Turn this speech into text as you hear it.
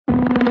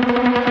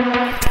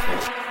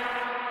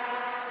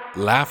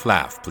Laugh,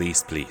 laugh,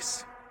 please,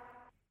 please.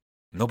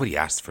 Nobody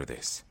asked for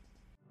this.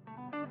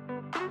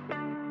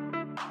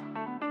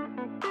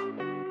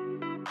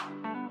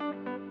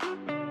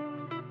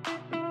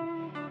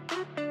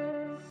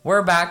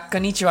 We're back.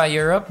 Konnichiwa,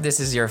 Europe. This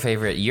is your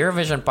favorite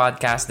Eurovision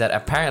podcast that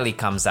apparently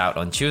comes out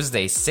on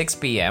Tuesday, 6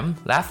 p.m.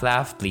 Laugh,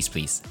 laugh, please,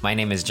 please. My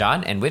name is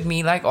John, and with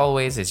me, like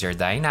always, is your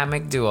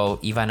dynamic duo,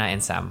 Ivana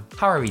and Sam.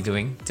 How are we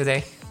doing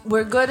today?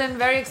 We're good and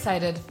very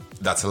excited.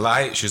 That's a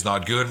lie. She's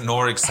not good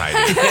nor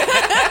excited.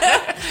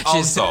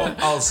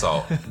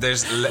 Also,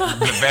 there's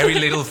very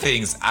little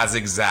things as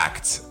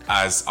exact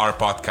as our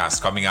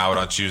podcast coming out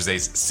on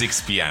Tuesdays,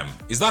 6 p.m.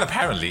 It's not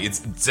apparently, it's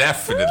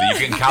definitely. You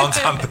can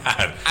count on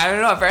that. I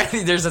don't know.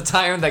 Apparently, there's a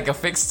time, like a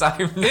fixed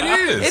time. It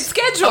is. It's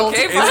scheduled.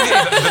 Okay,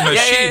 the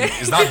machine.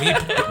 It's not me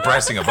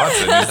pressing a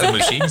button. It's the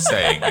machine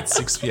saying it's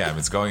 6 p.m.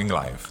 It's going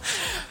live.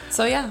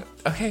 So yeah.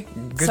 Okay,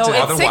 good So to know.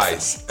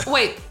 Otherwise.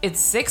 It's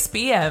 6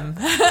 p.m.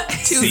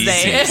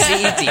 Tuesday.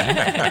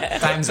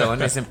 CET. Time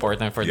zone is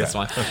important for this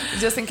one.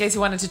 Just in case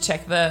you wanted to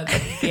check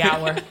the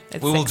hour.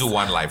 It's We will 6. do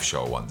one live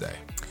show one day.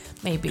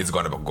 Maybe. It's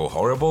going to go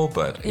horrible,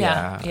 but...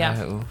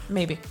 Yeah.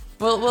 Maybe.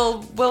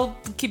 We'll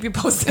keep you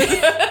posted.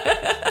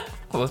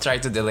 We'll try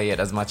to delay it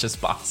as much as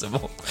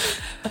possible.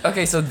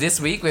 Okay, so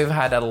this week we've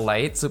had a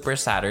light Super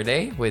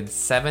Saturday with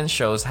 7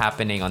 shows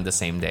happening on the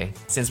same day.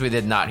 Since we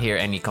did not hear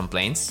any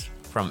complaints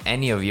from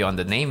any of you on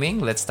the naming,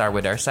 let's start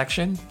with our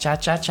section,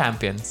 Cha-Cha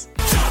Champions.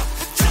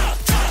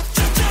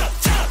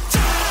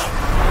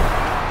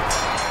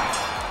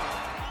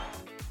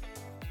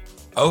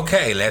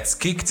 Okay, let's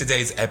kick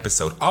today's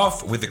episode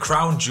off with the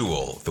crown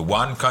jewel, the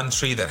one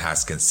country that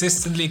has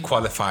consistently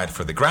qualified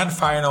for the grand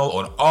final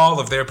on all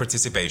of their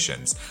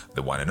participations,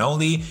 the one and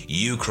only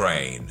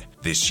Ukraine.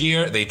 This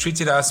year, they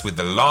treated us with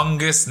the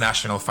longest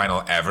national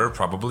final ever,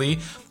 probably,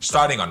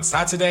 starting on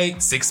Saturday,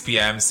 6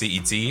 p.m.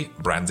 CET,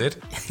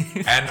 branded,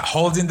 and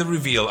holding the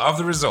reveal of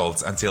the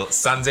results until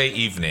Sunday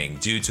evening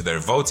due to their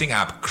voting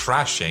app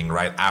crashing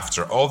right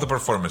after all the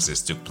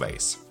performances took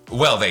place.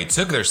 Well, they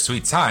took their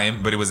sweet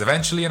time, but it was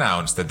eventually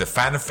announced that the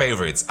fan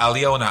favorites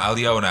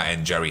Aliona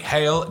and Jerry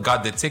Hale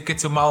got the ticket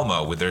to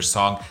Malmo with their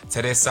song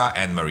Teresa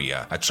and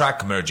Maria, a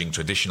track merging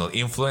traditional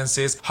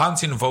influences,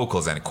 haunting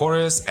vocals and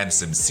chorus, and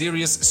some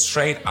serious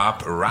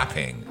straight-up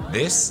rapping.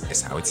 This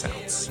is how it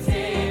sounds.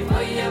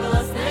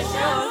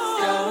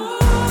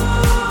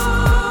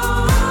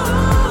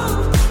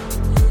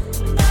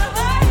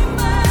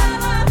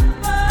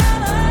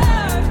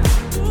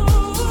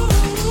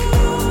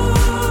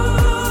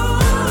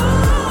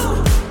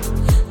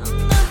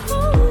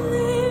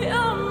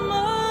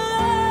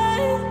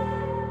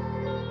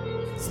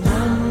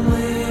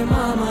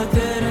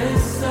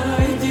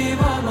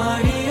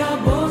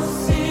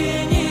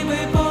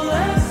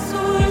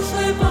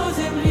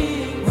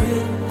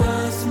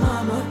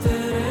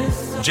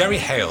 Jerry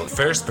Hale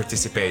first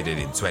participated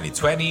in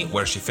 2020,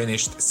 where she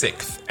finished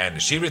 6th, and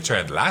she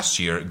returned last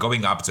year,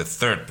 going up to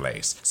 3rd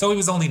place. So it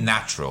was only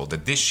natural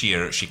that this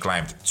year she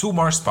climbed 2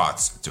 more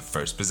spots to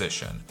 1st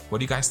position. What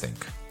do you guys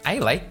think? I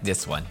like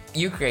this one.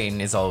 Ukraine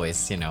is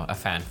always, a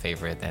fan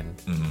favorite,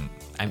 and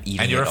I'm eating it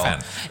all. And you're a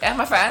fan. I'm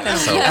a fan, and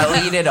so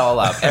I'll eat it all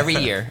up every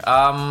year.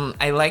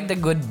 I like the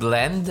good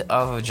blend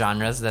of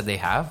genres that they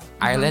have.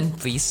 Ireland,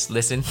 please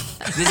listen.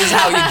 This is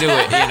how you do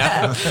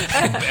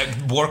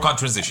it, Work on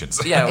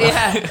transitions. Yeah.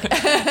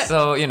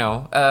 So,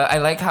 I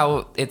like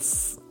how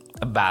it's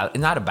a ballad,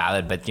 not a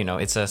ballad, but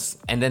it's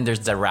and then there's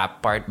the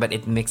rap part, but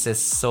it mixes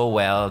so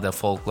well. The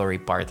folklore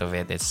part of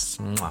it is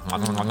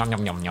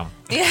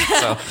Yeah.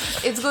 So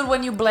it's good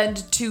when you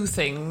blend 2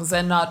 things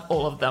and not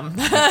all of them.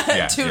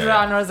 Two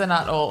genres and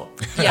not all.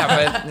 Yeah,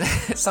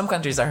 but some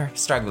countries are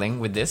struggling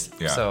with this.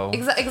 Yeah. So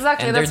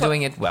exactly. and they're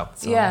doing it well.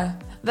 So. Yeah.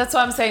 That's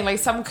what I'm saying. Like,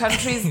 some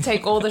countries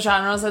take all the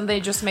genres and they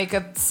just make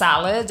a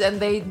salad,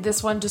 and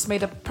this one just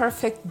made a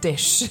perfect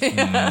dish.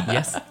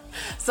 Yes.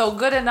 So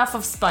good enough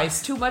of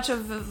spice. Too much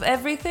of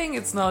everything,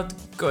 it's not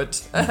good.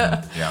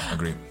 Yeah,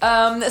 agree.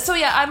 So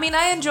yeah, I mean,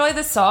 I enjoy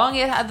the song.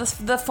 It had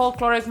the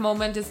folkloric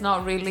moment is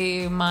not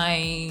really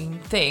my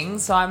thing,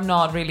 so I'm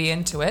not really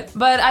into it.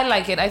 But I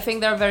like it. I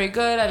think they're very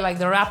good. I like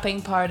the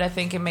rapping part. I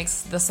think it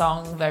makes the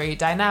song very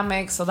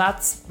dynamic. So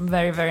that's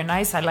very, very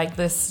nice. I like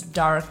this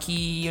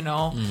darky,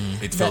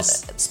 It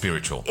feels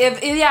spiritual.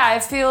 I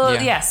feel,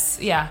 Yeah. yes,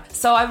 yeah.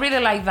 So I really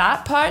like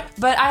that part.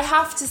 But I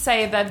have to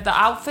say that the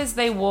outfits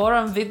they wore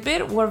on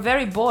Vidbir were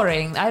very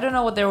boring. I don't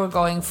know what they were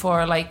going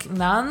for, like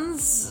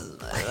nuns?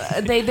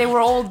 They were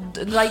all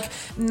like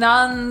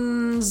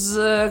nuns,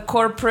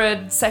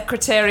 corporate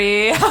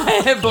secretary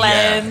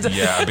blend.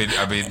 Yeah.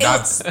 I mean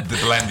that's the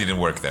blend didn't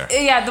work there.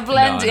 Yeah, the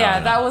blend. No.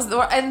 That was,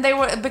 and they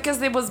were,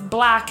 because it was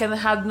black and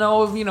had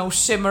no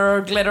shimmer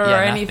or glitter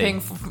or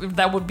anything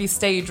that would be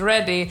stage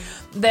ready.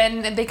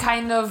 Then they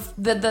kind of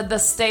the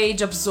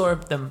stage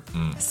absorbed them,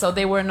 so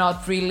they were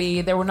not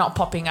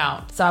popping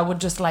out. So I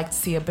would just like to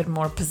see a bit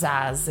more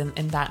pizzazz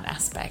in that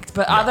aspect.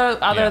 But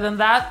other than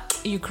that,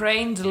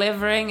 Ukraine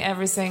delivering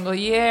every single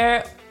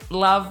year.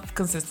 Love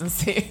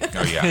consistency.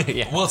 Oh yeah.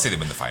 Yeah. We'll see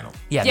them in the final.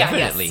 Yeah,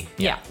 definitely.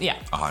 Yes. Yeah.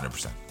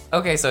 100%.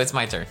 Okay, so it's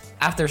my turn.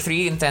 After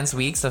 3 intense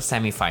weeks of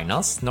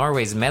semi-finals,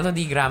 Norway's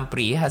Melodi Grand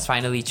Prix has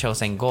finally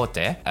chosen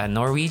Gote, a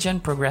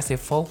Norwegian progressive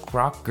folk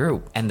rock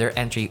group, and their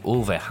entry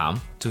Ulveham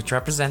to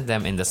represent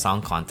them in the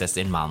song contest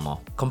in Malmö.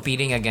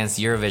 Competing against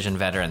Eurovision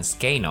veterans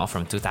Keno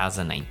from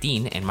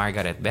 2019 and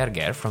Margaret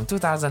Berger from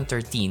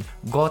 2013,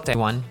 Gote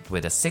won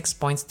with a 6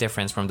 points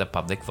difference from the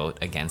public vote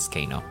against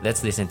Keno.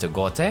 Let's listen to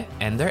Gote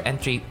and their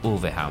entry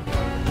Ulveham.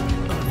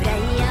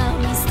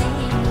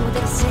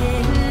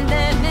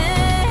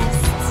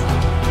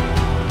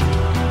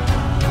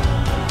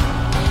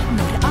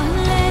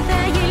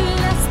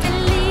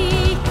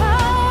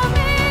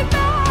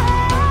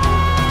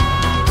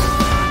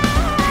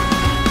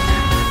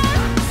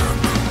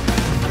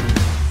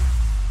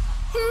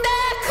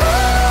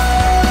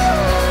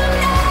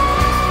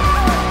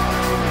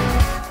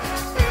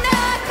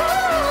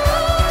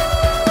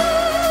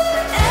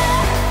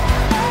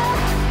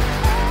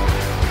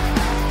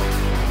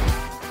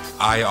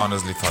 I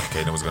honestly thought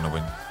Kano was going to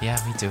win. Yeah,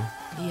 me too.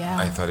 Yeah.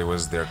 I thought it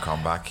was their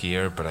comeback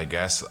here, but I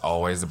guess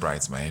always the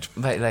bridesmaid.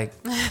 But like,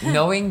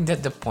 knowing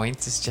that the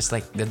points is just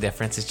like, the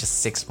difference is just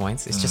 6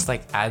 points, it's just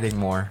like adding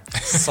more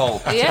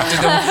salt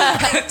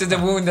to the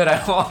wound that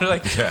I want.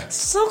 Like,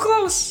 so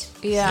close.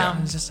 Yeah.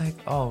 I'm just like,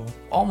 oh,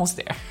 almost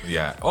there.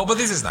 Yeah. Oh, but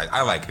this is nice.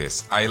 I like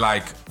this. I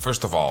like,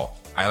 first of all,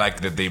 I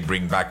like that they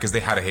bring back, because they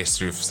had a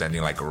history of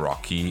sending like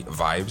rocky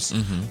vibes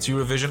to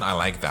Eurovision. I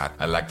like that.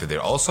 I like that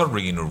they're also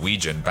bringing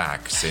Norwegian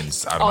back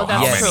since I don't know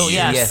how that's many true.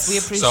 years. Yes, we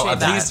appreciate So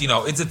at that. least, you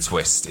know, it's a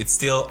twist. It's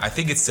still, I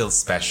think it's still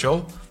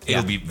special.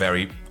 It'll be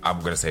very, I'm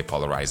going to say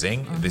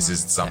polarizing. This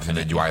is something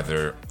that you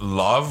either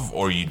love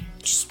or you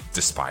just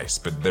despise,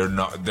 but they're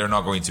not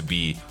going to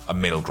be a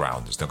middle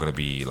ground. There's not going to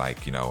be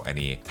like, you know,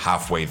 any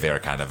halfway there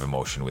kind of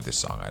emotion with this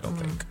song, I don't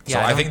think. So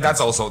Yeah, I think that's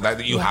also,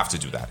 that you have to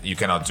do that. You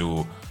cannot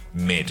do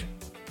mid.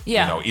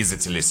 Yeah. You know, easy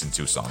to listen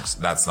to songs.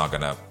 That's not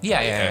gonna,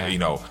 Yeah. you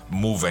know,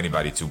 move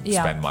anybody to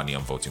spend money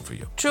on voting for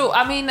you. True.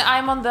 I mean,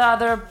 I'm on the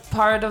other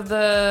part of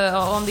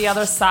on the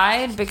other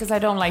side because I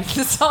don't like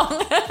the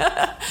song.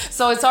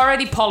 So it's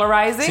already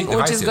polarizing,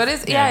 which is good.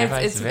 It's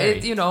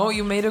you know,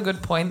 you made a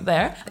good point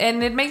there,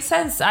 and it makes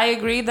sense. I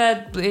agree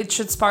that it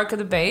should spark a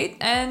debate,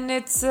 and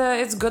it's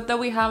good that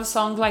we have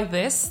songs like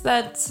this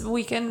that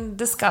we can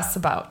discuss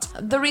about.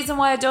 The reason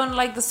why I don't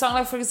like the song,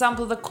 like for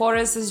example, the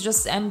chorus is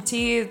just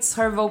empty. It's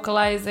her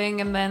vocalizing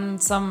and then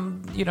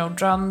some, you know,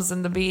 drums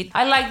and the beat.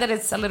 I like that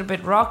it's a little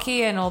bit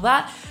rocky and all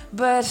that,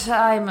 but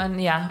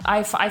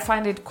I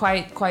find it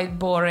quite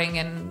boring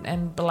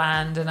and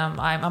bland, and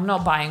I'm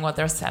not buying what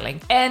they're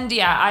selling. And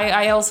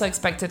I also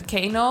expected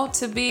Kano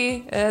to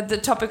be the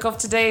topic of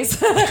today's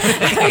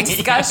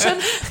discussion,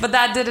 but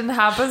that didn't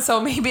happen. So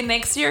maybe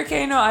next year,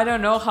 Kano, I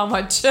don't know how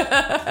much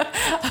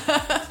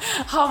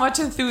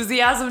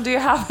enthusiasm do you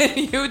have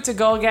in you to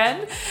go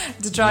again,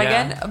 to try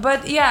again.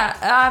 But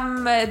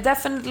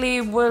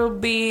definitely will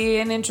be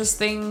an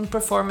interesting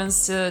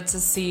performance to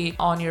see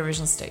on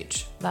Eurovision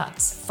stage.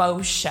 That's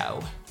faux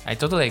show. I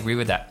totally agree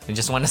with that. I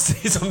just want to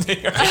say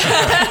something.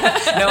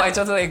 No, I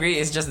totally agree.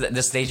 It's just that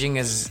the staging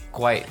is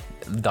quite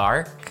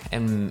dark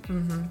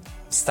and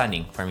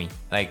stunning for me.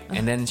 Like,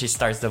 and then she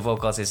starts the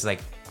vocals. It's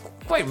like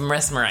quite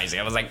mesmerizing.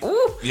 I was like,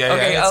 ooh,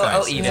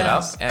 I'll eat it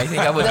up. And I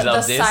think I would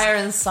love this. The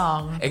siren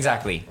song.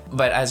 Exactly.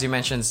 But as you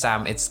mentioned,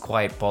 Sam, it's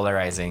quite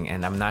polarizing,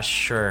 and I'm not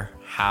sure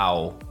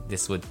how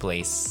this would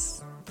place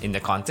in the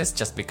contest,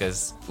 just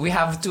because we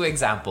have 2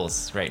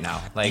 examples right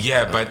now. Like,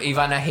 but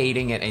Ivana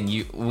hating it and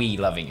we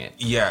loving it.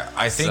 Yeah,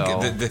 I think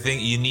the thing,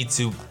 you need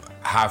to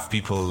have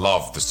people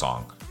love the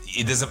song.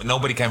 It doesn't.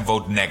 Nobody can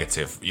vote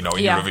negative, you know,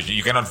 in Eurovision.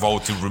 You cannot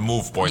vote to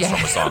remove points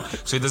from a song.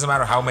 So it doesn't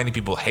matter how many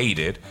people hate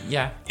it.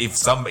 Yeah.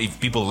 If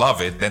people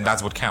love it, then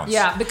that's what counts.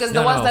 Yeah, because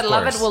the ones that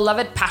love it will love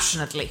it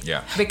passionately.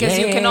 Yeah. Because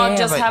you cannot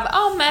just have,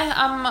 oh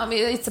man,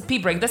 it's a pee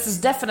break. This is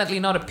definitely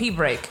not a pee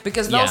break.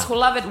 Because those who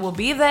love it will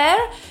be there,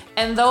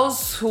 and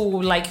those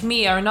who, like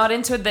me, are not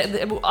into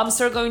it, I'm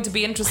still going to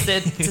be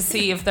interested to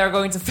see if they're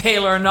going to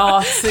fail or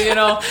not. So, you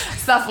know,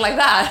 stuff like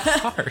that.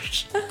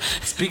 Harsh.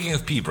 Speaking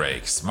of pee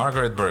breaks,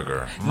 Margaret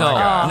Berger.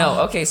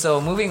 No. Okay, so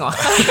moving on.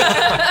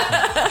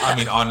 I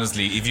mean,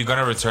 honestly, if you're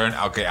gonna return,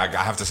 okay, I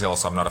have to say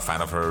also I'm not a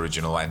fan of her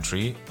original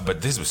entry,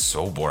 but this was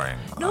so boring.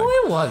 No,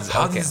 it was.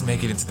 How did this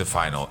make it into the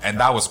final? And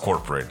that was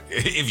corporate.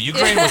 If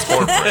Ukraine was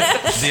corporate,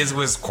 this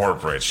was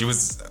corporate. She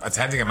was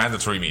attending a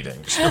mandatory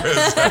meeting. She was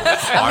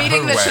a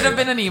meeting that should have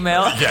been an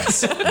email.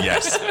 Yes,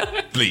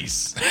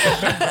 please.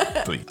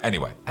 Please.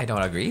 Anyway. I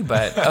don't agree,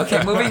 but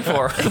okay, moving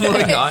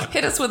on.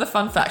 Hit us with a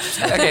fun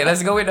fact. Okay,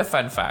 let's go with a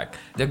fun fact.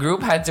 The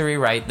group had to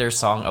rewrite their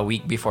song a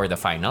week before the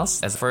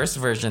finals, as the first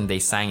version they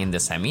sang in the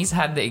semis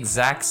had the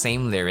exact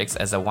same lyrics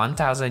as a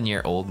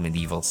 1,000-year-old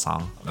medieval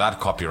song. That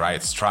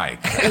copyright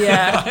strike.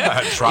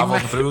 Yeah.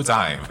 Traveled through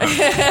time.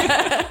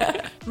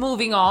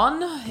 Moving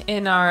on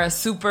in our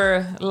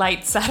super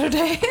light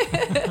Saturday.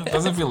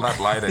 Doesn't feel that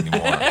light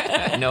anymore.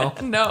 No,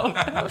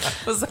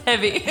 it was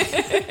heavy.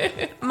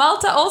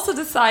 Malta also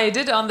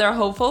decided on their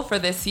hopeful for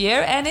this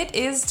year, and it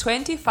is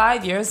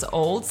 25 years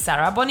old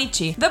Sara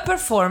Bonici. The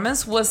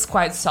performance was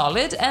quite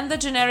solid, and the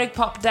generic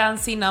pop pop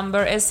dancey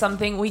number is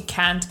something we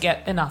can't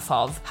get enough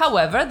of.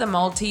 However, the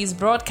Maltese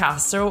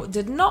broadcaster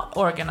did not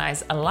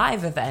organize a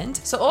live event,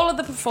 so all of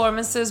the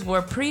performances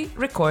were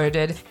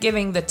pre-recorded,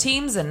 giving the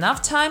teams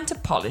enough time to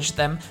polish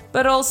them,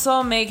 but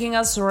also making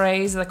us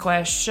raise the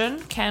question,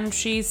 can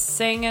she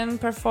sing and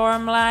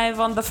perform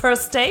live on the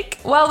first take?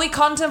 While we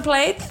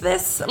contemplate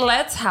this,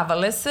 let's have a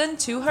listen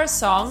to her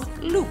song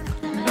Loop.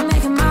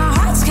 Making my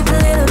heart skip a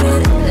little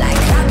bit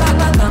like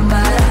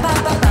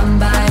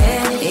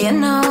you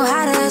know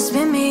how to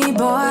spin me,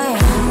 boy.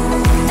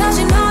 Don't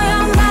you know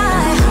you're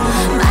my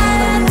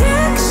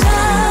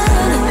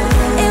addiction?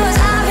 It was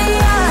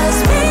obvious,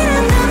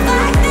 speeding up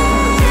like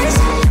this.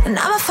 And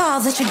I'm a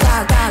fault that you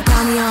got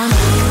me on.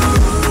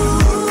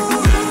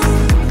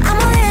 I'm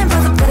all in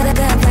for the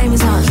blame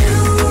is on you.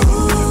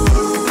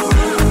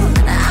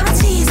 I'm a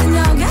tease and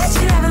don't get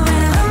you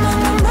everywhere.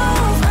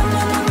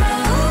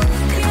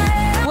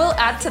 We'll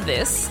add to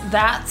this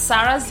that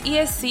Sarah's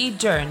ESC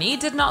journey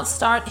did not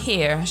start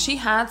here. She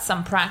had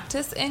some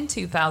practice in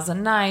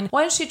 2009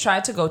 when she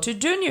tried to go to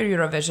Junior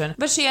Eurovision,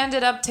 but she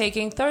ended up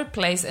taking third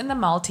place in the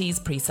Maltese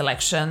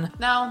pre-selection.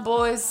 Now,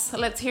 boys,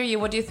 let's hear you.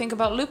 What do you think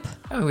about Loop?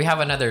 Oh, we have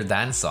another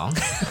dance song.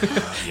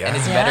 Yeah. And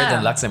it's better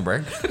than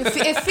Luxembourg.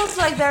 It feels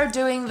like they're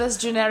doing this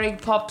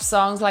generic pop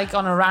songs like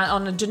on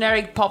a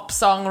generic pop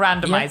song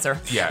randomizer.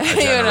 Yeah, a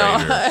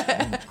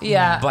generator.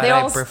 Yeah, But they I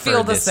all prefer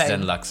feel the this same.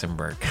 than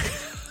Luxembourg.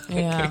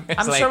 Yeah, It's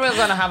I'm like- sure we're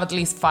gonna have at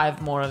least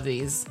 5 more of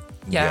these.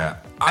 Yeah.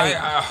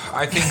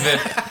 I think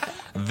that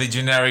the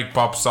generic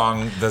pop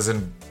song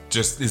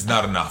is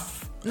not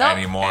enough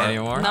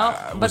anymore. No,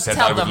 We but said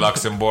tell that with them.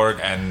 Luxembourg,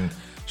 and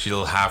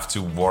she'll have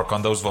to work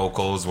on those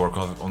vocals, work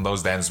on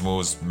those dance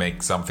moves,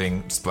 make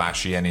something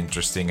splashy and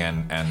interesting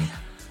and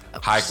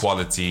high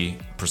quality,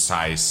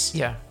 precise.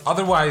 Yeah.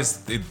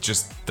 Otherwise, it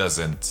just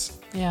doesn't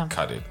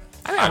cut it.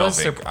 I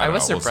was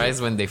We'll see.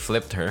 surprised when they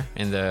flipped her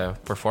in the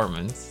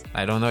performance.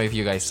 I don't know if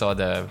you guys saw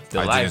the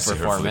I live didn't see her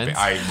performance.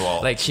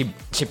 flipping. Like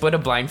she put a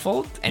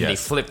blindfold and they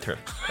Yes. flipped her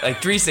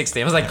like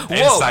 360. I was like, whoa,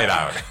 Inside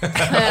out.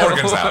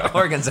 Organs out.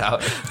 organs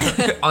out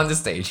on the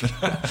stage.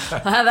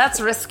 That's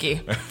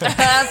risky.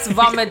 That's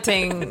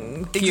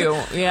vomiting cue.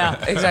 Yeah,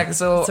 Exactly.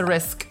 So it's a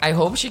risk. I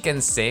hope she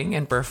can sing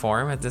and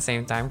perform at the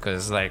same time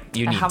because like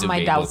you I need have to my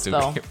be able doubts, to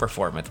though.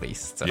 perform at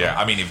least. So. Yeah,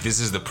 I mean, if this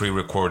is the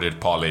pre-recorded,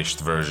 polished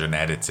version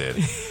edited,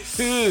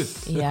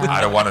 Yeah.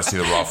 I don't want to see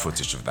the raw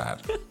footage of that.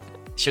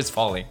 She's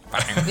falling.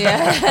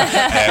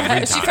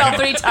 Every She time. fell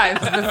 3 times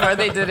before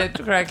they did it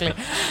correctly.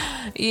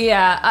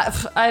 Yeah,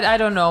 I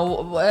don't know.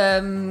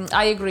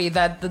 I agree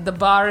that the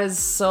bar is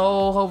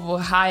so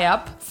high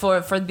up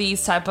for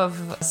these type of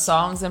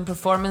songs and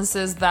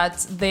performances that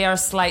they are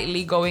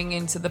slightly going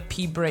into the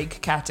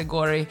P-break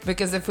category.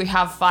 Because if we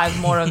have 5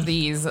 more of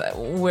these,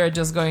 we're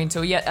just going to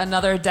yet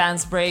another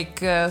dance break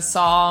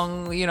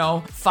song.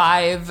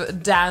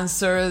 5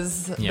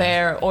 dancers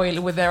there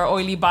with their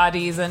oily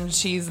bodies, and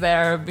she's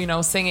there,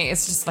 singing.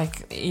 It's just like,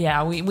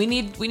 yeah, we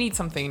need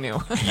something new.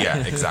 Yeah,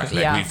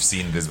 exactly. Yeah. Like, we've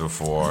seen this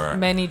before.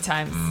 Many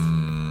times.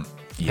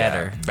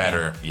 Yeah,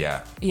 better.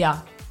 Yeah. Yeah.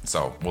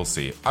 So we'll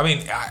see. I mean,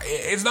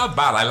 it's not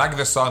bad. I like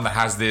the song that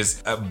has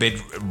this bit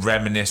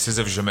reminiscence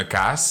of Je me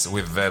casse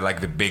with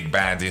the big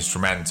band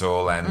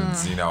instrumental, and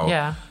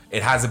Yeah.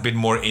 it has a bit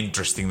more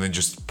interesting than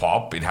just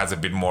pop. It has a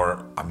bit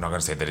more. I'm not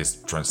gonna say that it's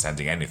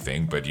transcending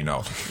anything, but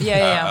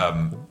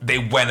they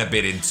went a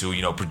bit into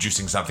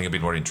producing something a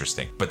bit more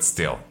interesting. But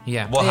still,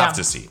 we'll have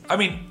to see. I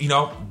mean,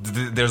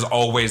 there's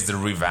always the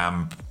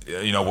revamp.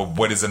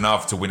 What is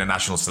enough to win a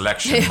national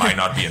selection might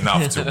not be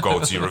enough to go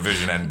to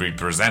Eurovision and be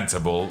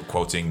presentable,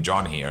 quoting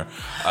John here.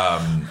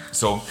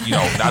 So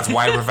that's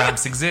why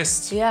revamps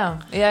exist. Yeah.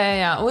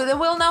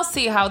 We'll now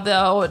see how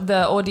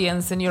the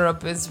audience in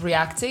Europe is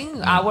reacting.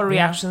 Our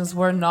reactions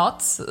were not,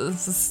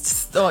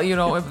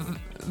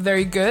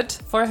 very good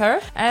for her,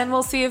 and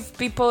we'll see if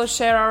people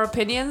share our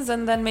opinions,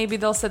 and then maybe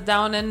they'll sit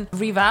down and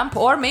revamp,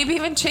 or maybe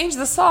even change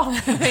the song.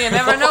 You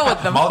never know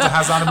with them. Malta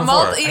has done it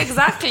before.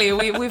 Exactly.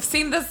 We've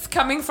seen this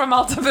coming from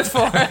Malta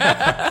before.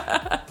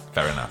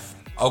 Fair enough.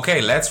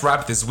 Okay, let's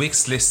wrap this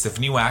week's list of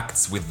new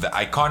acts with the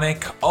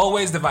iconic,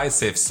 always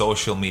divisive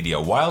social media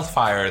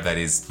wildfire that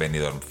is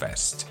Benidorm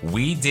Fest.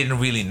 We didn't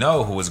really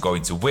know who was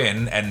going to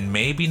win, and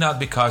maybe not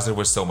because there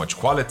was so much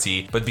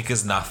quality, but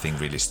because nothing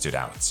really stood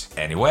out.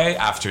 Anyway,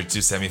 after 2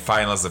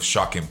 semi-finals of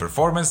shocking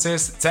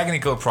performances,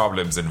 technical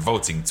problems and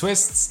voting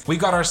twists, we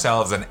got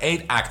ourselves an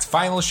 8-act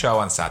final show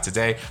on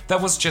Saturday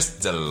that was just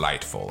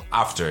delightful.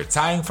 After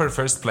tying for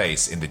first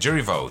place in the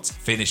jury vote,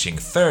 finishing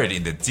 3rd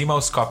in the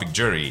demoscopic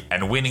jury,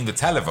 and winning the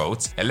televote,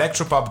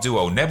 electropop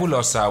duo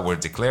Nebulosa were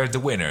declared the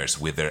winners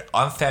with their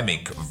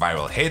anthemic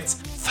viral hit,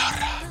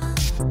 Zorra.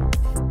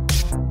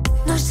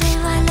 No se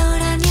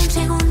valora ni un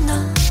segundo.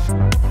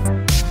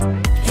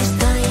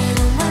 Estoy en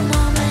un buen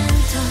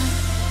momento.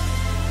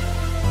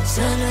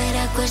 Solo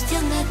era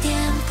cuestión de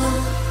tiempo.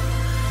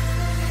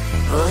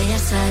 Voy a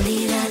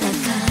salir a la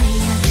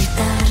calle a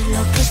gritar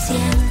lo que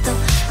siento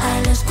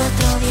a los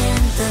 4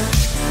 vientos.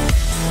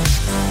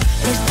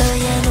 Estoy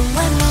en un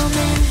buen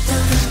momento.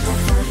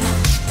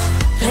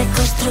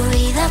 Recostada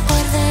destruida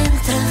por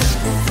dentro.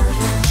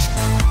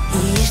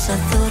 Y esa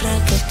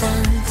zorra que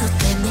tanto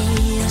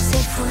temía se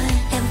fue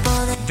en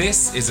poder.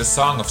 This is a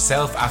song of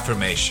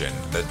self-affirmation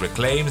that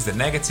reclaims the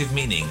negative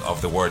meaning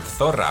of the word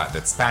zorra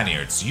that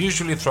Spaniards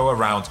usually throw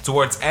around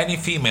towards any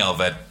female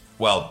that,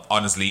 well,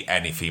 honestly,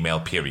 any female,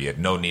 period.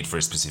 No need for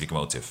a specific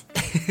motive.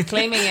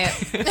 Claiming it.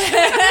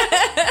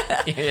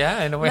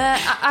 Yeah, in a way.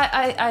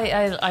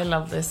 I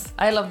love this.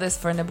 I love this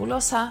for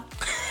Nebulosa.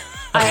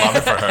 I love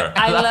it for her.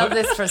 I love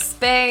this for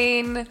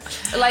Spain.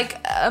 Like,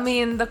 I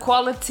mean, the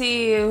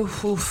quality,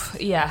 oof,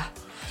 yeah.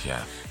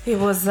 Yeah. It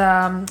was,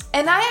 and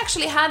I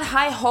actually had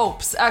high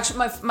hopes.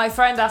 Actually, my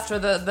friend after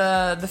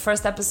the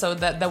first episode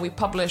that we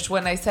published,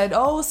 when I said,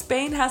 "Oh,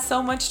 Spain has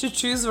so much to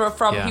choose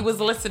from," he was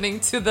listening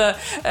to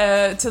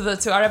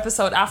our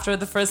episode after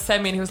the first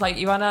semi, and he was like,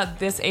 "Ivana,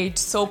 this aged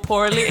so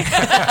poorly."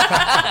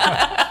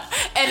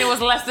 And it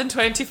was less than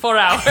 24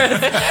 hours.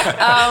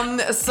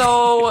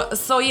 So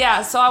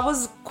I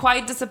was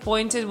quite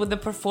disappointed with the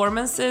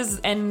performances,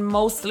 and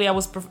mostly I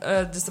was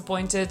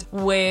disappointed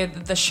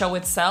with the show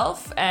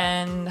itself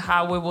and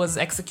how it was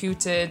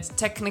executed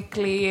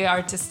technically,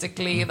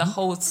 artistically. The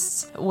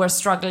hosts were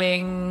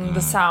struggling,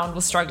 the sound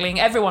was struggling,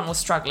 everyone was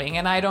struggling,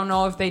 and I don't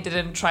know if they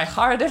didn't try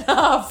hard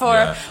enough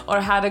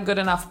or had a good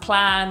enough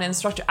plan and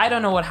structure. I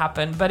don't know what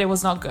happened, but it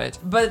was not good.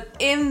 But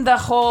in the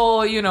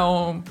whole,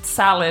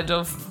 salad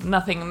of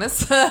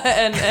nothingness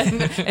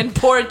and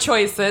poor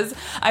choices,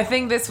 I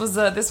think this was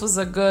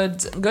a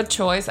good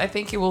choice. I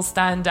think it will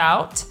stand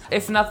out,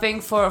 if nothing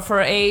for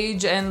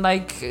age, and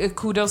like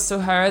kudos to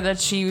her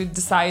that she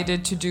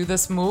decided to do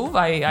this move.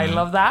 I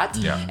love that.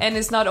 And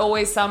it's not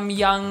always some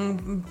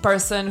young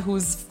person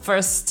whose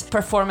first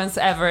performance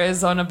ever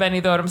is on a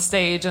Benidorm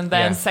stage and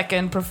then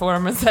second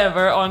performance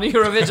ever on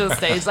Eurovision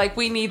stage. Like,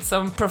 we need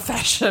some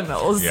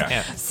professionals.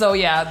 So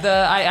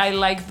I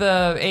like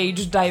the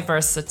age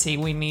diversity.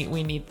 We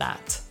need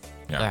that.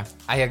 Yeah,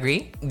 I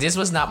agree. This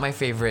was not my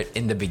favorite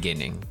in the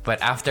beginning, but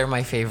after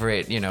my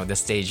favorite, the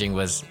staging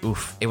was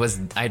oof. It was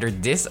either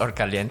this or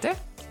Caliente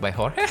by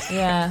Jorge.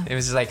 Yeah. It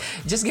was just like,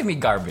 just give me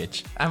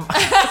garbage.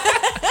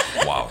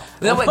 Wow.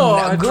 No,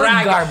 but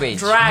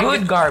Drag.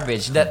 Good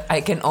garbage that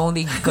I can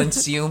only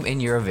consume in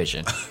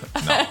Eurovision.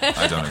 No,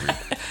 I don't agree.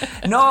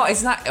 No,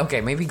 it's not. Okay,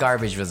 maybe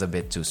garbage was a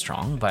bit too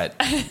strong, but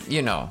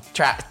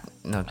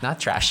no, not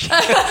trash.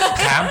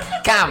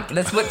 Camp.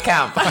 Let's put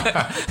camp.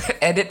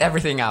 Edit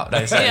everything out.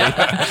 I said.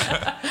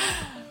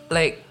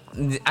 Like,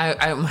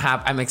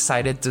 I'm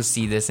excited to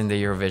see this in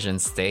the Eurovision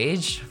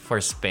stage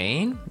for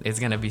Spain. It's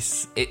gonna be.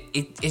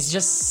 It's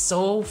just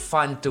so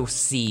fun to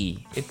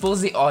see. It pulls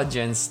the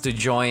audience to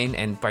join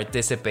and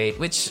participate,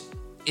 which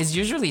is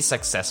usually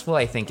successful,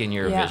 I think, in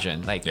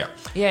Eurovision.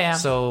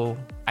 So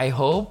I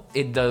hope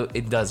it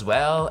does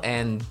well,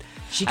 and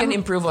she can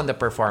improve on the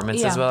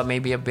performance as well,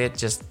 maybe a bit.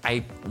 Just,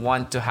 I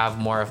want to have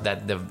more of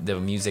that, the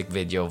music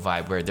video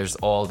vibe where there's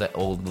all the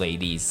old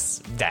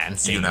ladies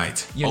dancing.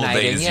 Unite. Old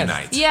ladies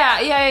unite.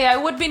 Yeah.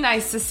 It would be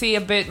nice to see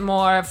a bit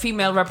more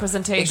female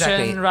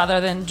representation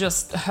rather than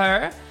just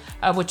her.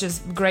 Which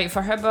is great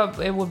for her, but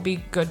it would be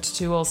good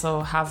to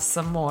also have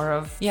some more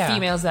of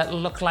females that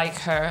look like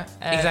her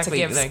to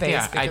give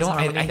space. I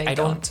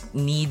don't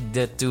need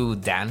the two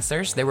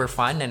dancers. They were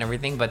fun and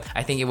everything, but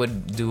I think it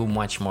would do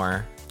much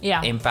more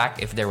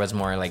impact if there was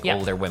more like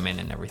older women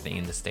and everything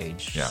in the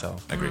stage. Yeah, so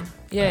agree.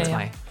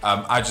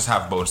 I just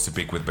have bones to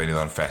pick with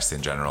Benidorm Fest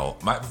in general.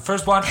 My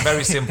first one,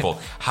 very simple.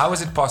 How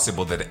is it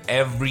possible that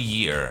every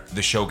year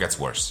the show gets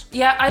worse?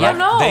 Yeah, I don't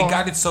know. They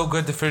got it so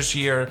good the first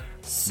year.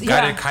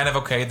 Got it kind of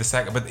okay the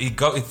second, but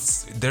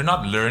they're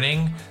not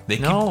learning. They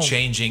keep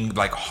changing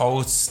like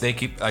hosts. They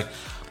keep like.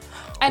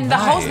 And the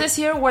hosts this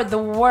year were the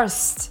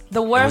worst.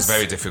 The worst. It was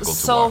very difficult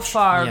to so watch.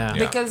 far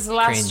because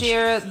last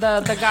year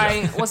the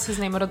guy, what's his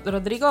name?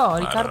 Rodrigo.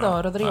 I don't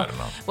know.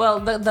 Well,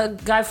 the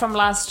guy from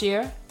last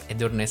year.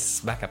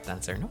 Edurne's backup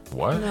dancer, no?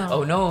 What? No.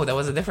 Oh no, that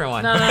was a different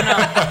one. No.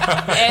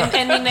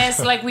 and Ines,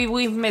 like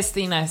we've missed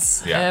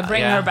Ines.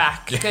 Bring her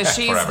back because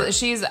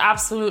she's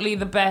absolutely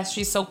the best.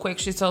 She's so quick.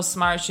 She's so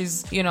smart.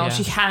 She's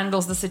she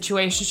handles the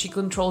situation. She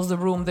controls the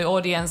room, the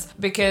audience.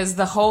 Because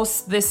the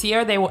hosts this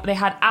year they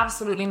had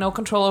absolutely no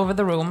control over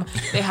the room.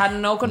 They had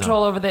no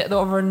control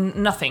over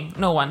nothing.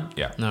 No one.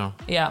 Yeah. No.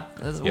 Yeah.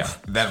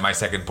 Then my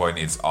second point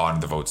is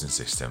on the voting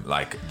system.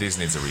 Like, this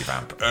needs a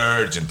revamp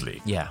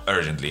urgently. Yeah.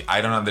 Urgently.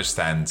 I don't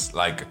understand.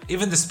 Like,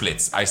 even the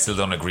splits, I still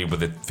don't agree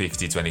with the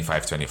 50,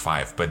 25,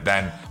 25. But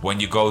then when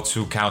you go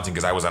to counting,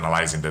 because I was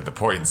analyzing the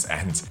points,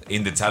 and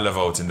in the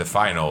televote in the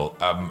final,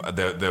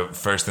 the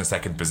first and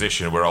second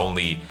position were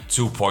only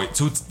 2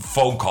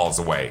 phone calls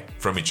away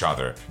from each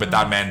other. But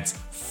that meant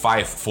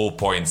 5 full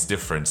points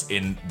difference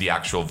in the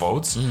actual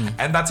votes.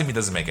 And that to me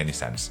doesn't make any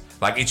sense.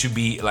 Like, it should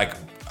be like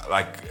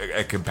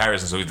a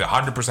comparison. So if the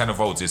 100% of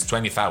votes is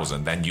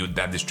 20,000, then you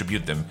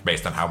distribute them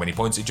based on how many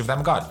points each of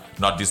them got.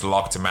 Not these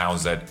locked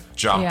amounts that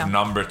jump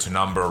number to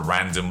number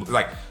random.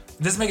 Like,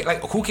 This make it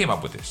like, who came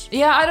up with this?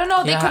 Yeah, I don't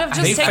know. They could have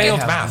just They taken. failed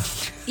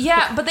math.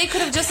 Yeah, but they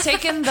could have just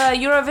taken the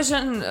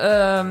Eurovision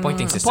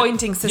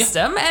pointing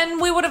system,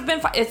 and we would have been.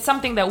 It's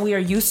something that we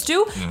are used to.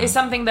 It's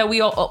something that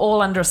we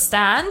all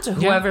understand.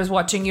 Whoever's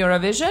watching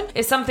Eurovision,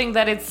 it's something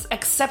that it's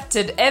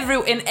accepted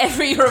in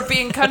every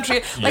European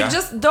country. Like,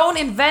 just don't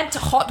invent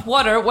hot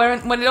water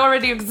when it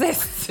already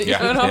exists. You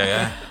know?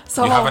 Yeah.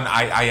 So you have an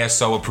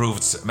ISO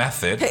approved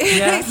method.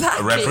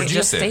 Exactly. Reproduce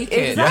Just it. take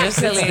it. Exactly.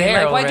 Just it's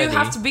there Like, why do you already.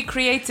 have to be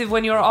creative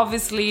when you're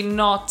obviously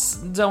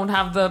don't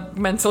have the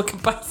mental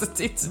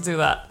capacity to do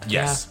that?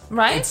 Yes. Yeah.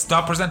 Right? It's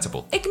not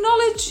presentable.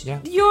 Acknowledge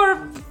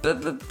your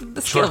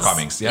the skills.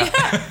 Shortcomings, yeah.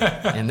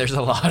 And there's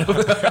a lot of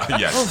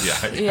Yes,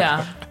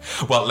 Yeah.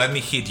 Well, let me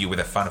hit you with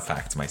a fun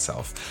fact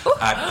myself.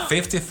 At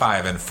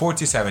 55 and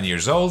 47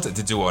 years old,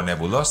 the duo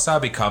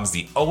Nebulosa becomes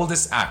the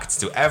oldest act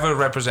to ever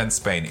represent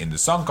Spain in the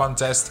song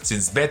contest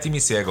since Betty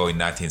Misiego in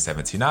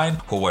 1979,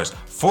 who was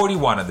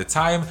 41 at the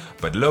time,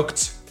 but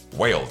looked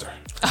way older.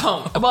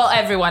 Oh, well,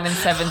 everyone in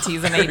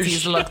 70s and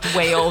 80s looked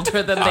way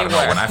older than I they don't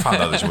know, were. when I found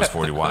out that she was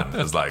 41, it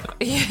was like,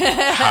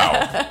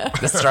 how?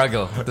 the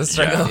struggle.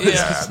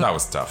 Yeah, that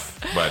was tough.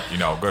 But,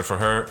 good for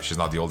her. She's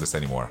not the oldest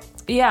anymore.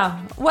 Yeah.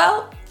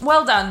 Well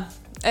done.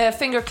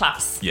 Finger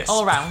claps. Yes.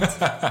 All around.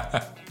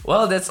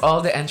 Well, that's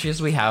all the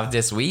entries we have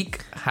this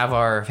week. Have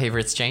our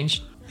favorites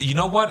changed? You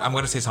know what? I'm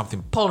going to say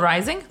something.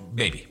 Polarizing.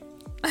 Maybe.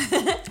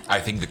 I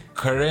think the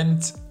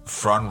current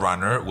front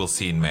runner we'll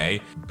see in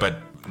May, but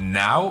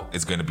now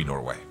it's going to be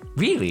Norway.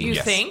 Really? You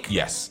Yes. think?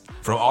 Yes.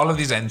 From all of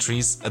these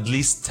entries, at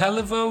least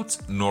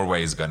televote,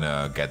 Norway is going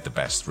to get the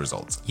best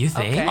results. You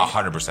think? Okay.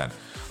 100%.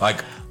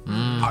 Like,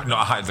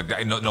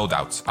 no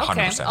doubt.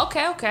 100%.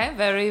 Okay.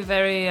 Very,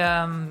 very.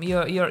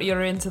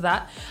 You're into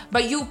that.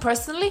 But you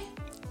personally?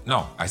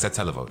 No, I said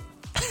televote.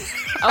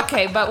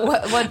 Okay, but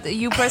what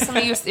you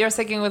personally you're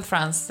sticking with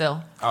France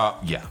still?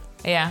 Yeah.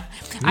 Yeah.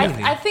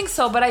 Really? I think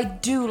so, but I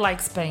do like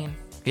Spain.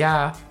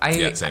 Yeah,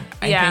 Same.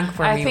 I think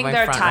for me, my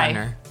they're front tied.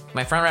 runner.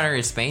 My front runner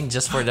is Spain,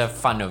 just for the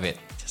fun of it.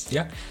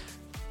 Yeah.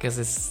 Because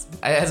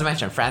as I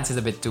mentioned, France is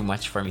a bit too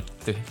much for me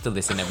to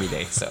listen every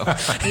day. So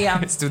Yeah.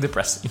 it's too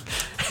depressing.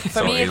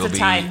 For me, it's a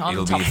tie on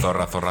It'll top. be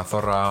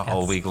Zorra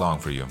all week long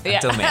for you. Yeah.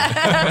 Until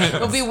May,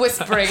 We'll be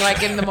whispering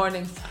like in the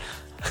morning.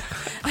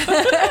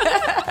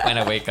 when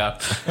I wake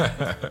up.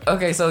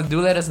 Okay, so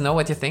do let us know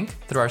what you think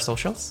through our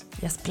socials.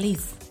 Yes,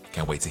 please.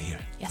 Can't wait to hear.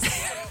 Yes.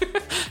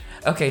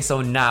 Okay, so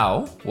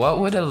now, what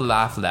would a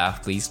laugh,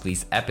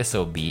 please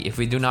episode be if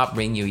we do not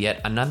bring you yet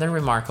another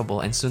remarkable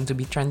and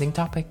soon-to-be trending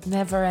topic?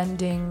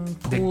 Never-ending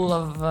pool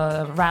of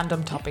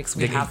random topics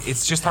we have.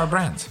 It's just our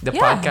brand. The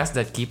Yeah. podcast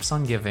that keeps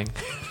on giving.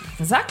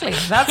 Exactly.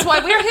 That's why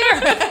we're here.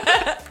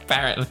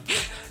 Apparently.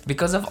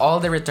 Because of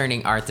all the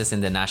returning artists in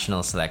the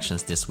national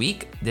selections this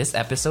week, this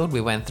episode we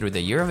went through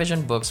the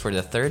Eurovision books for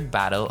the third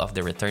battle of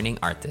the returning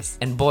artists.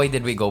 And boy,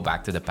 did we go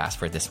back to the past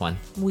for this one.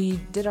 We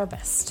did our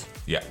best.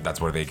 Yeah, that's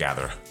where they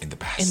gather in the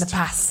past. In the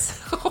past.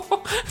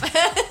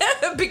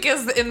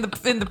 Because in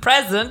the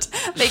present,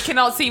 they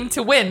cannot seem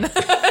to win.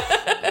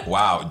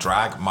 Wow,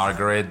 drag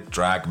Margaret,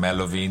 drag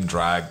Melovine,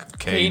 drag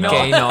Kano.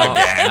 Kano.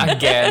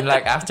 Again.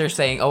 Like after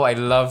saying, oh, I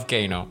love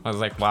Kano. I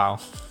was like, wow.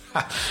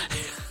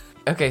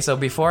 Okay, so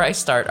before I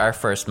start our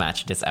first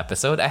match this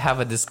episode, I have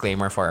a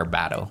disclaimer for our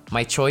battle.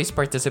 My choice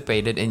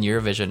participated in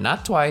Eurovision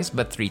not twice,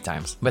 but 3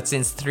 times. But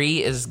since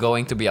 3 is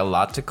going to be a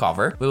lot to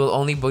cover, we will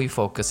only be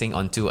focusing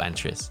on 2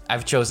 entries.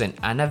 I've chosen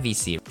Anna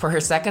Vissi. For her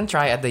second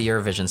try at the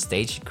Eurovision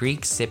stage,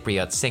 Greek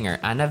Cypriot singer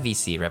Anna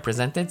Vissi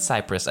represented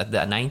Cyprus at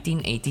the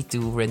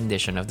 1982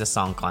 rendition of the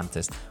song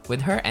contest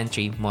with her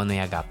entry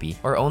Monoyagapi,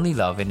 or Only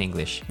Love in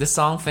English. The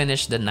song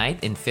finished the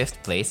night in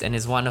 5th place and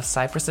is one of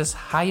Cyprus's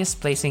highest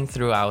placing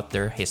throughout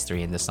their history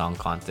in the song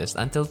contest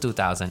until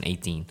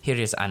 2018. Here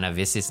is Anna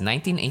Vissi's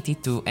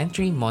 1982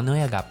 entry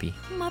Monoyagapi.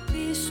 Μα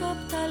πίσω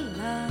απ' τα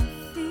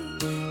λάθη,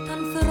 τα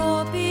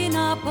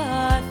ανθρώπινα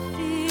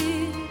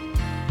πάθη,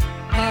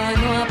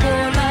 πάνω απ'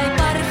 όλα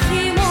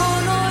υπάρχει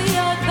μόνο η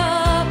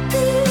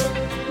αγάπη,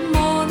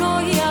 μόνο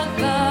η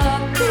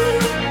αγάπη,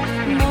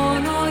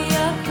 μόνο η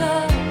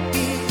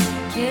αγάπη,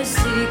 και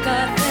εσύ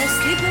κάθε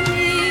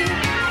στιγμή,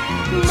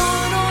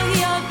 μόνο η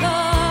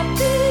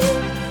αγάπη,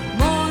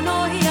 μόνο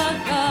η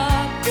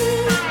αγάπη,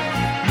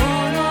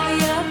 μόνο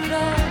η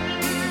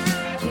αγάπη,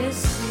 και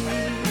εσύ.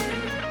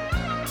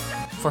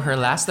 For her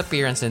last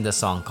appearance in the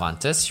song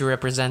contest, she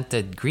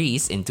represented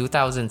Greece in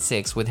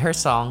 2006 with her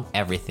song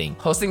Everything.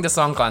 Hosting the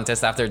song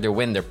contest after their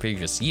win the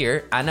previous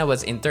year, Anna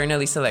was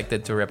internally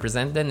selected to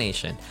represent the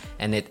nation,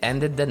 and it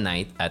ended the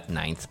night at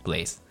 9th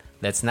place.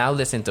 Let's now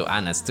listen to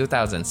Anna's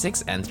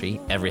 2006 entry,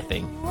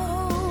 Everything.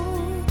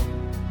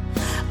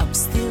 I'm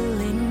still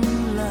in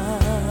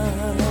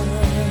love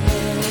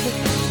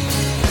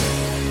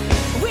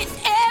with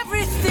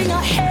everything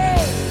I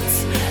hate,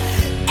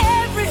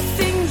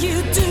 everything you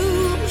do,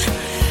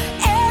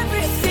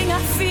 everything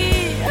I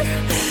fear,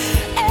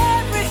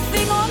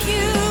 everything on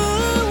you,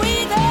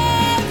 with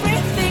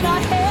everything I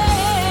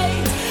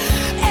hate,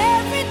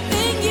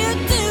 everything you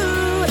do,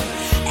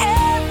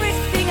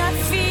 everything I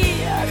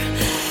fear,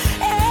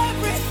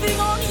 everything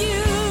on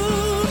you.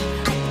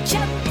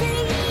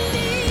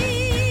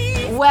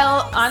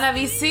 Ana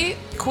Vissi,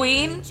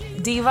 Queen,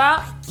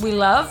 Diva, we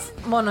love.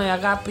 Mono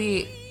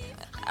Agapi,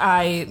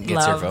 I Gets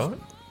love your vote?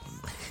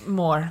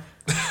 more.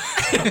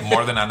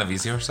 More than Ana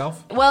Vissi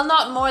herself? Well,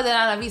 not more than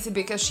Ana Vissi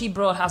because she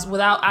brought us.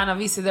 Without Ana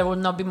Vissi, there would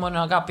not be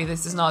Mono Agapi.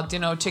 This is not,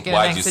 chicken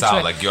Why'd and egg you situation.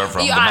 sound like you're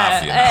from the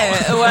mafia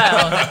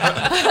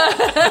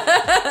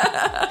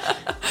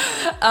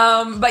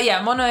now? But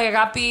yeah, Mono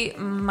Agapi,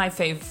 my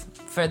fave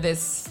for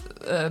this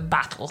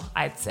battle,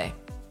 I'd say.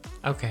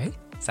 Okay.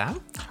 Sam?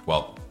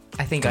 Well,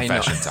 I think I know.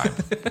 confession time.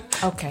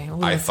 Okay,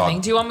 we're I listening.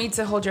 thought- Do you want me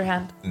to hold your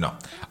hand? No.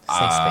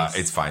 Safe space.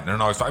 It's fine.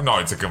 No, it's fine. No,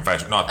 it's a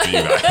confession. Not to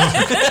you guys.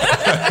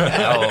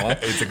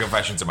 It's a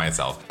confession to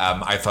myself.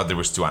 I thought there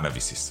was two Ana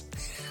Vissis.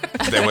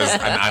 There was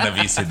an Ana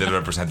Vissi that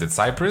represented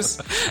Cyprus,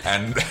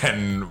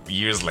 and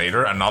years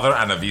later, another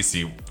Ana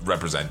Vissi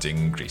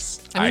representing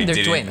Greece. I mean, they're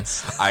didn't-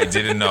 twins. I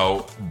didn't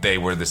know they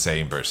were the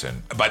same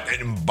person, but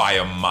by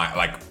a mile,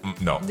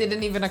 no.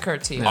 Didn't even occur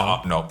to you.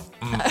 No,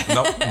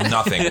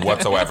 nothing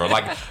whatsoever.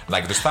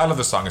 Like the style of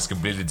the song is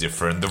completely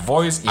different. The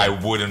voice, I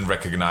wouldn't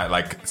recognize,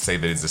 say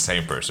that it's the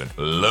same person.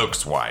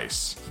 Looks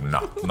wise,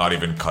 no, not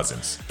even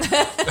cousins.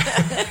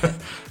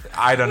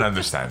 I don't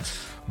understand.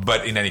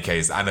 But in any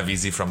case, Ana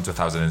Vissi from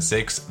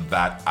 2006,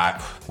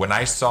 when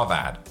I saw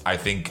that, I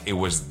think it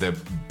was the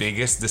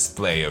biggest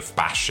display of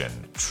passion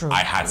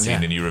I had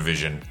seen in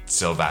Eurovision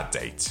till that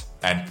date.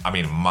 And I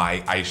mean,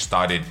 I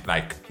started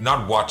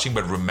not watching,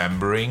 but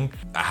remembering,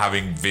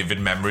 having vivid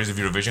memories of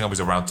Eurovision. I was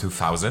around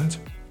 2000.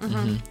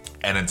 Mm-hmm.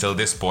 And until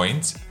this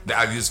point,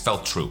 I just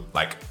felt true.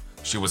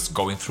 She was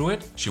going through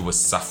it. She was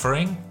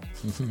suffering.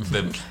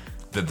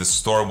 The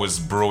storm was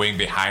brewing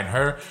behind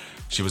her.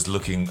 She was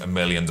looking $1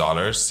 million,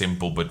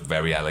 simple but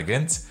very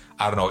elegant.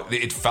 I don't know.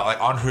 It felt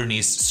like on her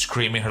knees,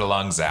 screaming her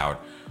lungs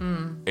out.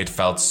 It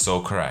felt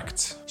so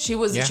correct. She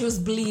was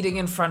bleeding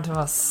in front of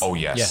us. Oh,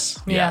 yes.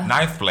 Yeah.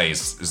 Ninth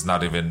place is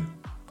not even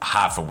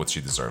half of what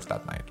she deserved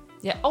that night.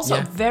 Yeah,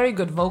 also very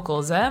good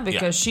vocals,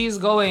 because she's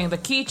going, the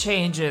key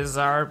changes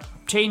are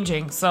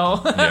changing,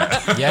 so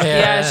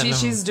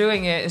she's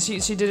doing it.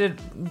 She did it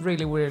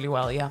really, really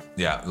well,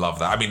 Yeah, love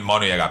that. I mean,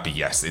 Mono Agapi,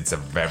 yes, it's a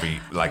very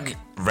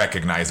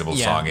recognizable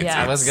song.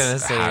 I was gonna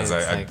say it has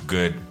it's a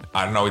good,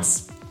 I don't know,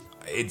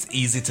 it's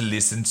easy to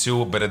listen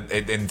to, but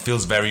it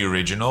feels very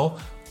original,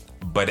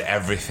 but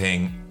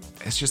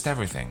it's just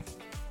everything.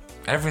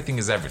 Everything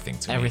is everything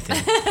to me.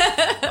 Everything.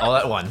 All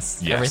at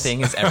once. Yes.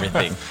 Everything is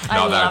everything. I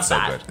love that's so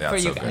that good. for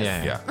That's you so guys.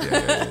 good.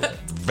 Yeah.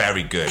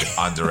 Very good,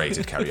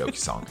 underrated karaoke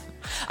song.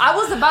 I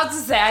was about to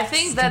say, I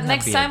think that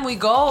next time we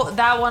go,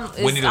 that one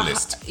is... We need a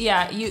list.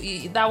 Yeah,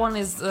 that one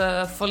is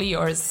fully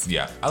yours.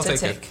 Yeah, I'll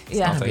take it.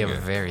 Yeah. It'll be a Take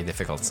it. very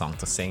difficult song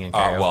to sing in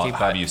karaoke. Well, but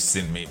have you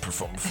seen me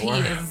perform before?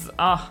 He is...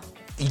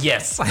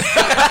 yes. And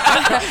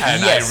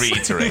Yes. I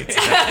reiterate.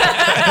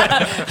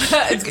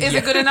 Is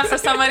it good enough for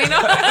somebody? No?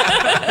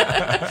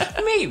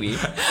 Maybe.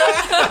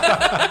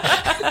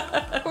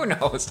 Who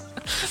knows?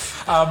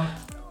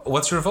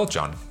 What's your vote,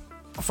 John?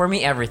 For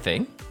me,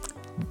 everything.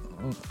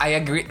 I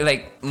agree.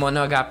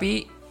 Mono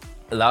Agapi,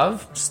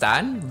 love,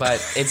 stan,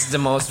 but it's the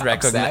most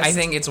recognized. I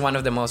think it's one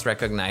of the most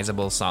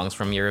recognizable songs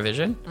from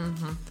Eurovision.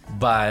 Mm-hmm.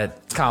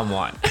 But come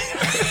on.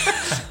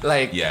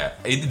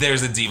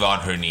 There's a diva on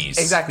her knees.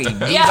 Exactly.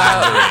 Diva,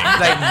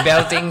 Yeah.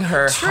 belting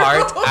her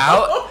heart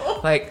out.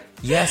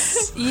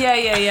 Yes.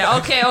 Yeah.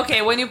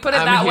 Okay. When you put it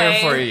I'm that here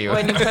way. for you.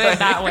 When you put it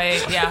that way.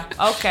 Yeah.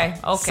 Okay.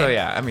 So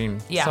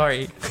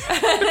sorry.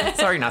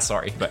 Sorry, not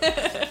sorry. But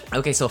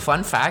okay, so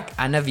fun fact,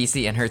 Ana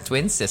Vissi and her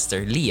twin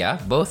sister, Leah,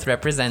 both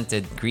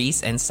represented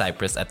Greece and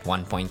Cyprus at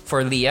one point.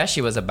 For Leah,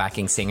 she was a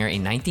backing singer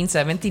in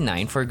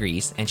 1979 for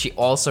Greece, and she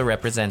also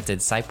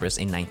represented Cyprus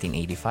in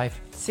 1985.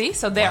 See?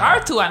 So there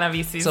are two Ana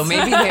Vissis. So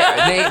maybe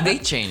they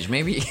changed.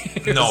 Maybe.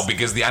 No,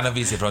 because the Ana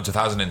Vissi from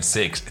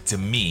 2006, to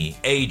me,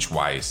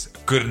 age-wise,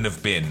 couldn't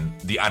have been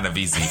the Ana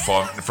Vissi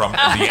from the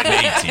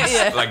 80s.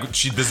 Yeah.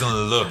 She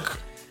doesn't look...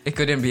 It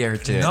couldn't be her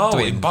twin.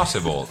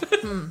 Impossible.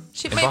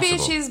 Maybe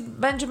she's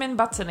Benjamin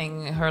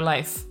Buttoning her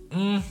life.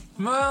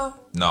 Well,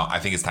 no, I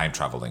think it's time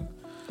traveling.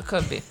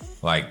 Could be.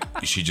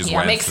 She just Yeah,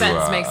 went makes through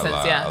sense,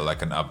 yeah.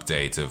 an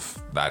update of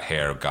that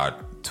hair got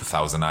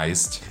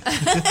 2000ized.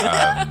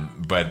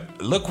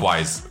 But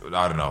look-wise,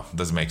 I don't know.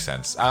 Doesn't make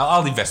sense.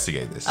 I'll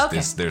investigate this.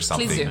 Okay. There's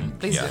something.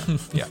 Please do.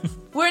 Yeah.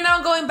 We're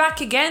now going back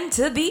again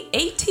to the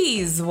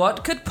 80s.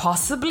 What could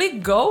possibly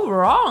go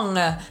wrong?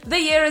 The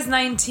year is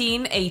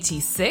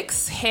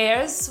 1986.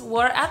 Hairs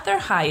were at their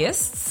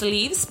highest,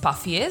 sleeves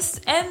puffiest,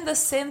 and the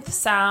synth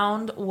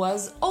sound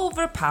was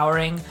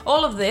overpowering.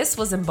 All of this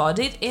was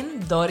embodied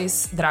in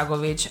Doris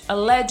Dragovic, a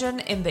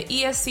legend in the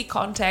ESC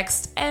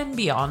context and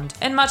beyond.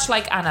 And much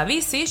like Ana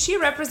Vissi, she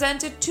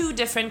represented two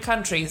different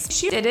countries.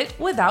 She did it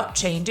without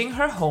changing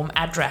her home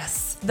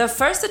address. The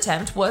first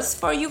attempt was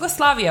for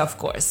Yugoslavia, of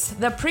course.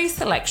 The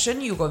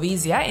pre-selection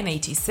Eurovisia in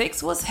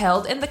 86 was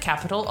held in the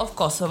capital of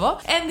Kosovo,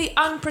 and the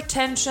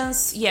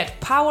unpretentious yet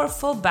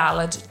powerful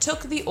ballad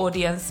took the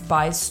audience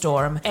by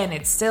storm, and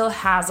it still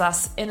has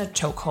us in a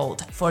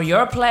chokehold. For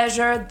your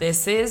pleasure,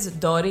 this is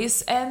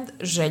Doris and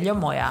Željo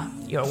moja.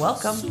 You're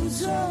welcome.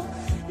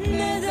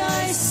 Ne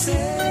daj se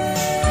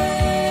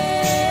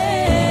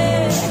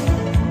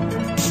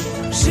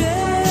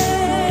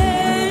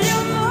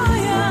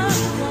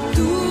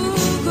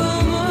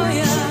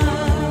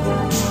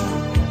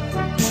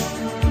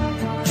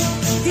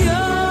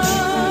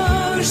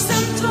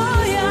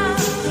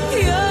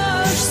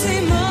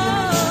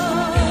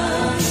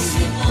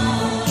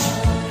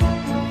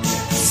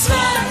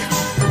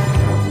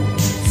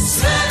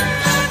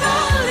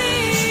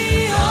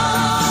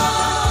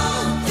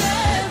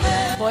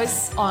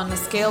Doris, on a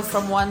scale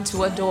from 1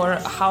 to adore,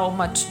 how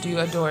much do you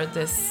adore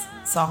this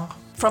song?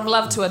 From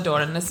love to adore,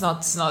 and it's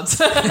not.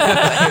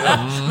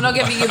 I'm not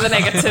giving you the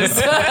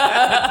negatives.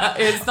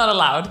 It's not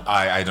allowed.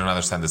 I don't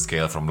understand the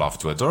scale from love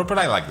to adore, but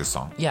I like this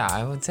song. Yeah,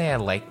 I would say I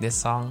like this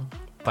song,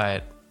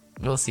 but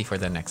we'll see for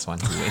the next one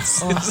who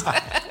wins.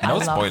 No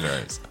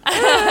spoilers.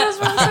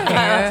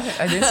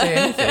 I didn't say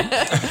anything.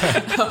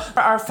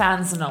 Our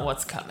fans know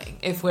what's coming.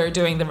 If we're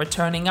doing the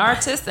returning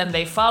artist and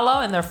they follow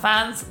and they're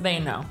fans, they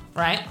know,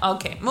 right?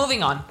 Okay,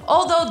 moving on.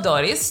 Although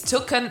Doris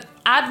took an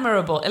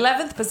admirable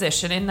 11th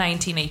position in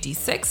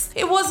 1986,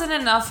 it wasn't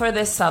enough for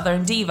this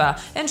southern diva,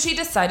 and she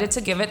decided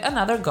to give it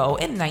another go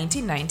in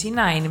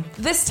 1999.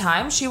 This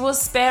time, she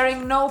was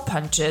sparing no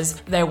punches.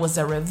 There was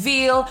a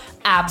reveal,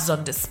 abs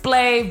on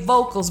display,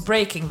 vocals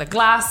breaking the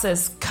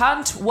glasses.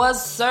 Cunt was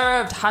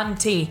served,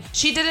 hunty.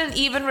 She didn't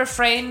even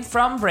refrain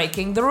from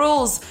breaking the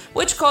rules,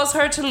 which caused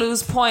her to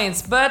lose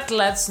points, but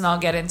let's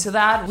not get into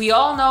that. We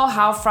all know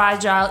how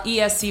fragile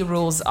ESC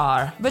rules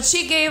are. But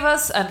she gave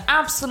us an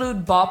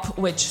absolute bop,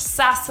 which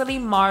sassily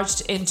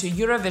marched into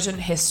Eurovision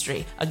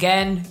history.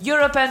 Again,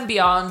 Europe and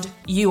beyond,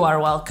 you are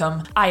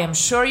welcome. I am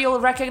sure you'll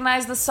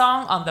recognize the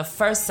song on the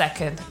first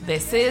second.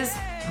 This is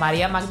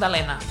Maria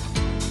Magdalena.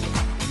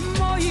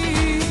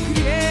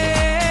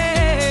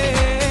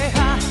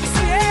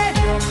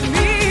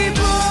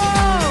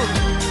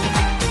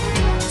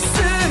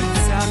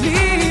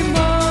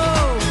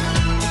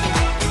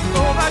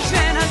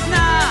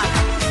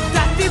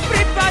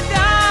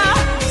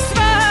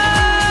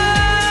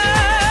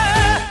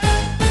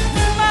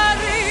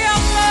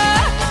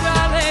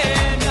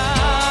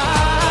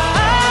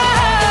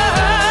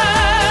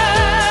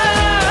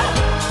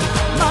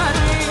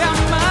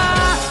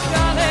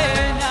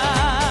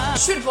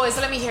 Boys,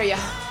 let me hear you.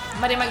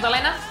 Maria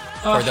Magdalena?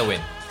 For the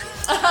win.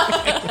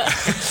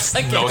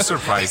 Okay. No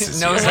surprises.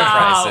 No here.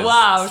 surprises.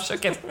 Wow,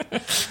 shook it.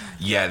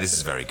 Yeah, this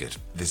is very good.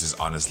 This is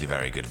honestly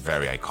very good.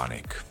 Very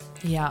iconic.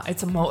 Yeah,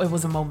 it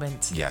was a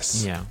moment.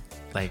 Yes. Yeah.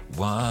 Like,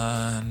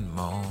 One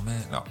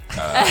moment. No.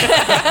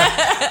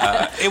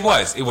 It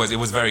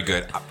was very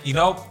good. You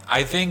know,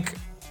 I think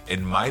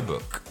in my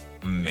book,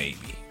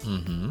 maybe.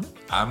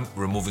 I'm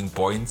removing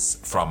points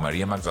from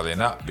Maria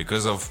Magdalena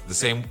because of the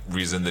same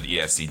reason that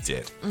ESC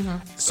did.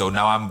 So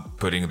now I'm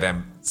putting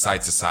them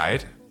side to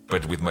side,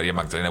 but with Maria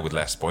Magdalena with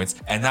less points.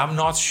 And I'm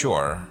not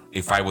sure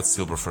if I would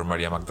still prefer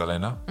Maria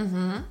Magdalena.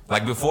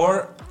 Like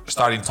before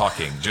starting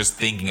talking, just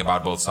thinking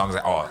about both songs,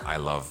 I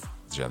love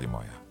Jelly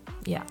Moya.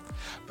 Yeah.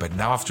 But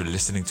now after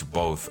listening to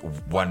both,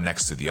 one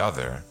next to the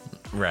other,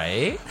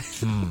 right?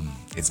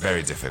 it's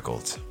very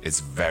difficult.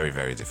 It's very,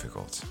 very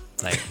difficult.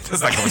 Like,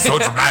 It's like it was so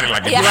dramatic,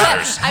 like it Yeah,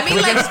 matters. I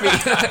mean, like,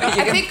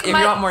 I think if you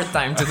want more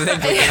time to think.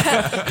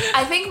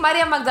 I think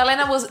Maria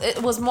Magdalena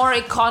was more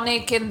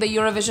iconic in the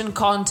Eurovision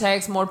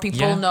context. More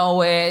people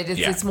know it.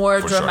 It's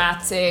more for sure.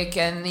 dramatic,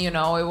 and you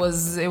know, it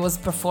was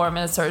performed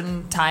at a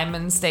certain time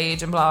and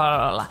stage, and blah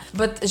blah blah.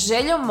 But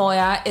Jelly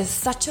Moya is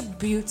such a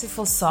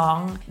beautiful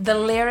song. The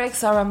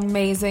lyrics are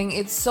amazing.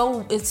 It's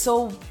so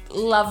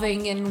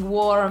loving and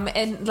warm,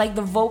 and like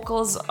the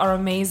vocals are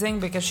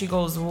amazing because she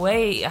goes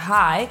way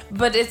high.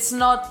 But it's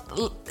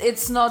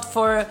not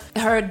for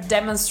her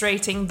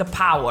demonstrating the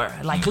power.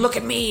 Like, look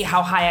at me,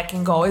 how high I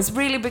can go. It's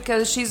really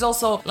because she's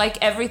also like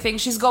everything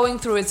she's going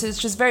through. It's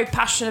just very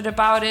passionate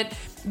about it.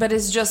 But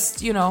it's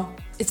just, you know,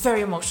 it's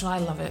very emotional. I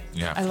love it.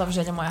 Yeah. I love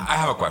Jelly Moya. I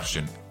have a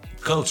question.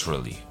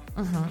 Culturally,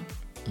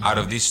 out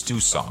of these two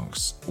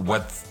songs,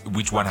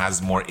 which one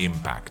has more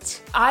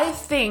impact? I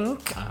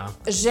think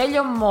Jelly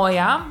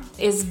Moya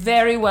is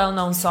very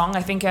well-known song.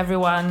 I think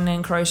everyone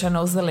in Croatia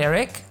knows the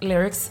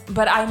lyrics,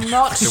 but I'm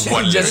not sure.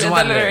 one Just lyric.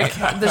 one The lyric.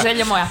 the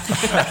Jelly Moya.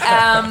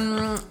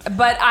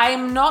 But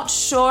I'm not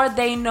sure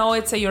they know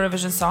it's a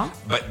Eurovision song.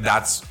 But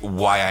that's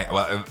why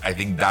I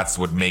think that's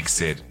what makes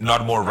it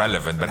not more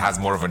relevant, but has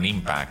more of an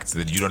impact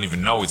that you don't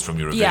even know it's from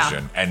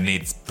Eurovision, and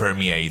it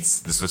permeates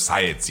the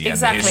society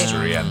Exactly. and the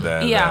history and the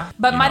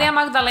But you Maria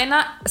know. Magdalena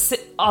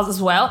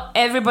as well.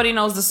 Everybody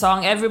knows the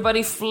song.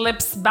 Everybody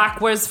flips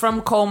backwards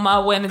from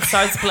coma when it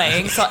starts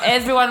playing. So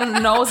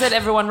everyone knows it.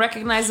 Everyone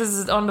recognizes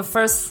it on the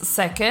first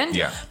second.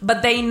 Yeah.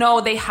 But they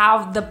know they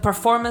have the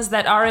performance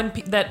that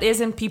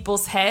is in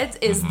people's heads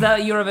is the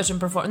Eurovision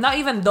performance. Not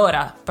even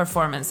Dora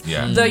performance.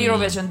 Yeah. The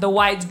Eurovision, the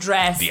white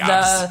dress, The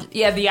abs.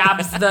 the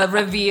abs, the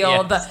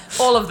reveal,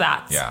 all of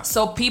that. Yeah.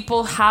 So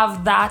people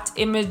have that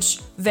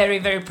image very,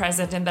 very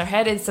present in their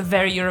head. It's a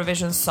very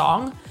Eurovision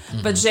song.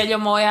 But Jelly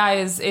Moya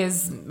is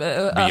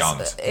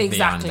Beyond.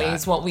 exactly. Beyond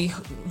It's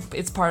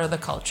it's part of the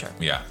culture.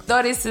 Yeah.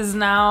 Doris is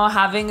now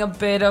having a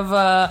bit of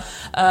a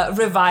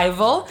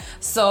revival.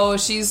 So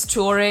she's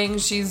touring,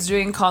 she's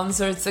doing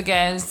concerts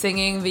again,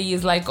 singing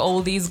these like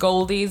oldies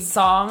goldies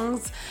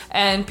songs,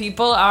 and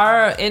people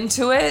are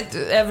into it.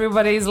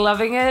 Everybody's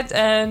loving it,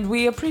 and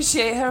we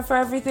appreciate her for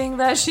everything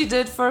that she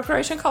did for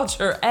Croatian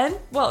culture and,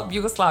 well,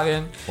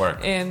 Yugoslavian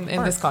Work. in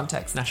this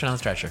context. National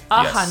treasure.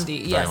 Handy,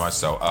 yes. Very much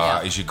so.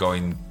 Yeah. Is she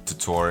going to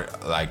tour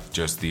like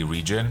just the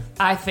region?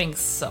 I think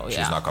so, yeah.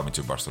 She's not coming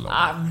to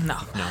Barcelona. No,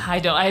 I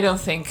don't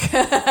think.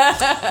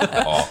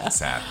 Oh,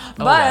 sad.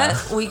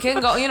 But we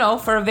can go,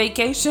 for a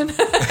vacation.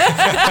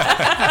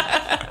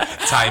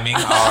 Timing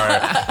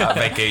our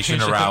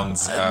vacation around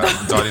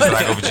Doris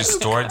Dragovic's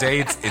tour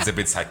date is a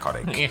bit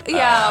psychotic.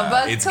 Yeah,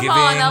 but it's come giving-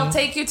 on, I'll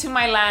take you to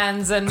my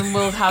lands and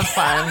we'll have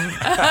fun.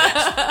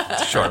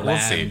 Sure, we'll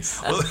see.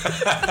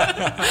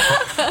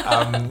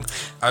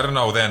 I don't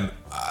know then.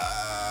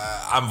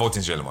 I'm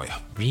voting Jelmoya.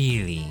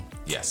 Really?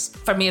 Yes.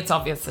 For me, it's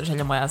obvious,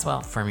 Jelmoya as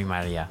well. For me,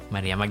 Maria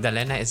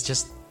Magdalena is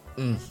just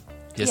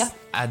Yeah.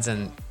 adds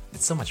an.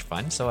 It's so much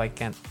fun, so I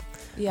can't.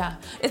 Yeah,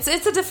 it's a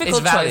difficult It's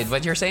valid. choice.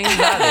 What you're saying is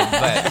valid,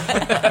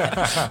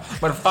 but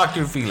But fuck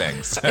your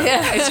feelings.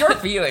 Yeah. it's your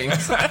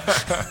feelings.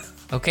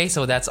 Okay,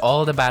 so that's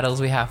all the battles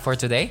we have for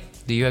today.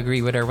 Do you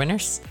agree with our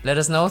winners? Let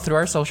us know through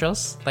our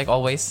socials, like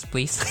always,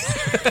 please.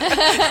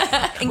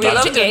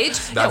 Engage.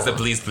 That's the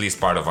please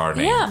part of our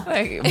name. Yeah.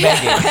 Like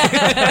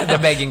begging, the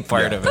begging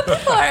part of it.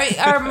 People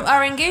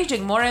are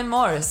engaging more and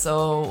more,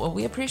 so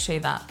we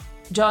appreciate that.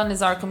 John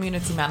is our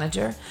community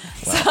manager.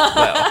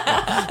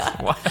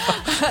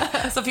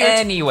 So if you're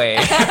Anyway,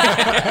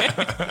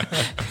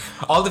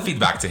 All the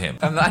feedback to him.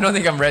 I don't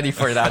think I'm ready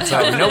for that. So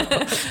nope.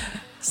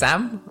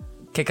 Sam,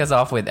 kick us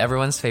off with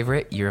everyone's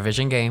favorite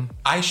Eurovision game.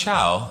 I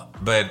shall,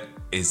 but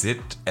is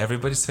it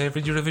everybody's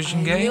favorite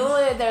Eurovision I game? knew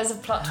it. There's a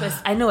plot twist.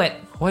 I knew it.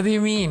 What do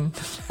you mean?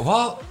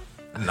 Well,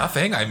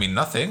 nothing. I mean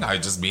nothing. I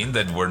just mean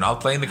that we're not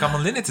playing the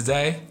Common Linnet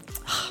today.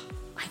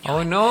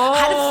 Oh no! I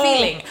had a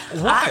feeling.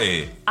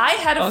 Why? I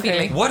had a Okay.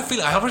 feeling. What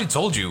feeling? I already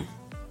told you.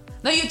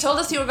 No, you told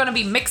us you were going to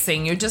be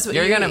mixing. You're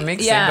gonna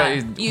mix it, yeah,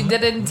 but you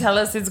didn't tell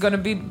us it's going to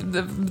be.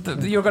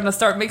 You're going to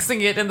start mixing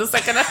it in the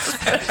second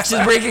episode.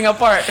 She's breaking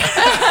apart.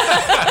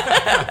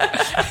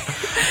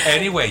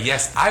 Anyway,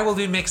 yes, I will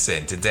be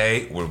mixing.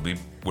 Today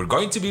we're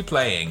going to be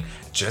playing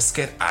Just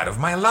Get Out of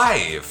My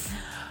Life.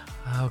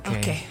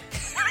 Okay.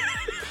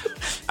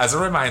 As a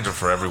reminder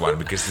for everyone,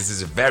 because this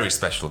is a very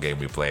special game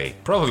we play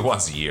probably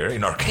once a year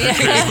in our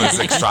Christmas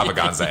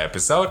extravaganza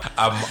episode.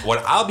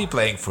 What I'll be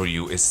playing for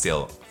you is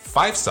still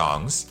 5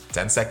 songs,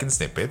 10-second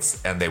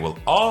snippets, and they will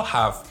all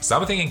have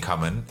something in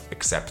common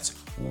except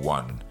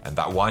one. And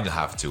that one you'll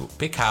have to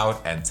pick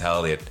out and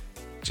tell it,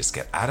 just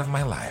get out of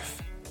my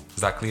life.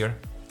 Is that clear?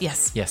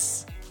 Yes.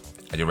 Yes.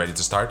 Are you ready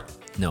to start?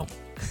 No.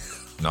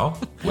 No?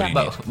 What do you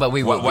need? But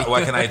we will.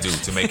 What can I do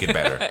to make it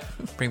better?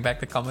 Bring back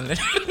the Common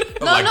Linnet.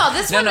 No,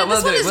 this one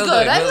we'll do is it, we'll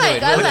good. do it, I we'll like.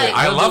 do it, we'll do it.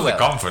 I We'll love do the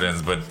well.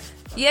 confidence, but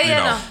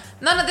Yeah.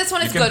 No, this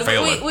one is you can good.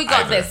 fail it We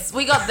got either. this.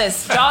 We got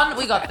this. John,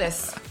 we got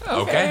this.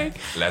 okay.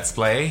 Let's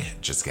play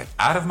Just Get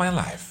Out of My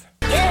Life.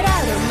 Get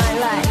out of my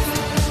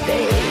life,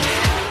 baby.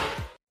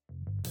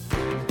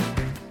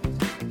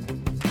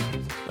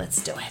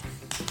 Let's do it.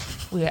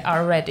 We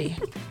are ready.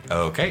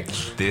 Okay,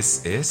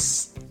 this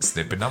is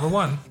snippet number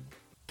 1.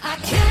 I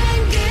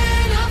can't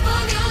get up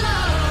on your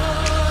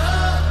love.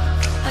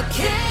 I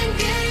can't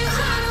get you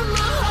out of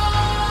my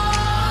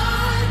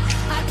heart.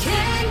 I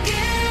can't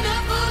get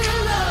up on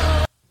your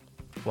love.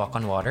 Walk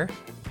on Water.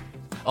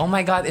 Oh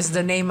my God, it's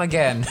the name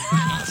again.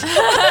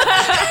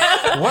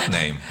 What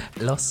name?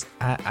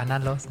 Ana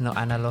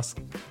Los.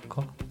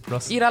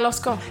 Ir a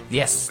Losco.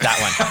 Yes, that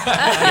one.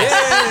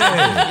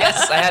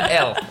 Yes, I had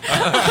L.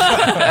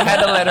 I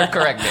had the letter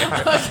correct there.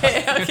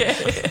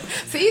 Okay.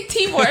 See,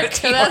 teamwork.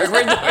 Teamwork,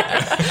 we're doing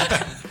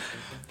it.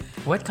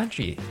 What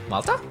country?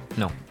 Malta?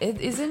 No.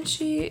 Isn't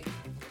she?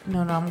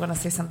 No, I'm gonna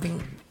say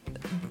something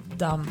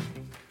dumb.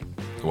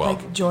 Well,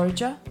 Like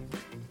Georgia?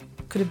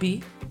 Could it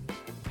be?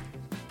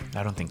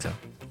 I don't think so.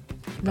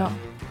 No.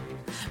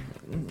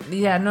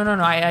 Yeah, no. I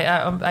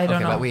don't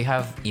Okay, know. but we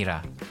have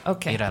Ira.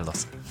 Okay. Ira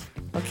Los.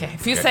 Okay.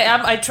 If you say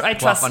I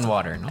trust. Walk on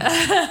Water, no?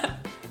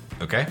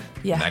 okay.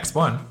 Yeah. Next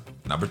one,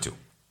 number 2.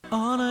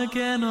 On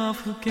again,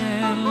 off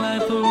again,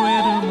 like the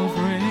rhythm of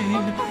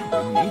rain.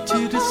 We need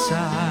to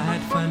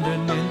decide, find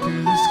an end to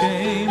this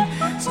game.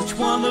 Such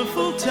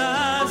wonderful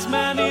times,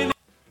 man. In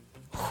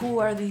Who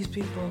are these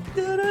people?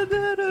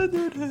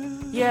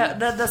 Yeah,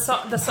 the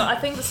song. I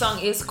think the song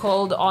is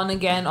called "On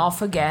Again,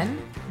 Off Again."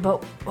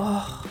 But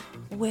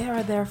where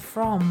are they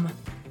from?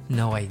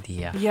 No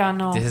idea. Yeah,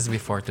 no. This is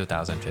before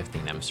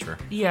 2015, I'm sure.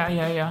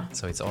 Yeah.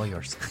 So it's all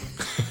yours.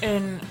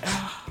 And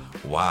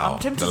Wow, I'm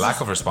tempted the to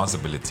lack of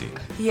responsibility.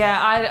 yeah,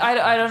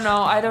 I don't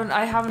know.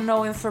 I have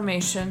no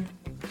information.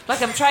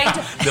 Like I'm trying to.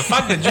 The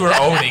fact that you are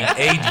owning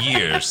 8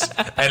 years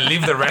and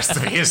leave the rest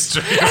of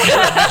history of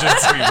Eurovision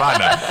to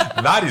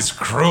Ivana, that is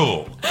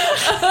cruel.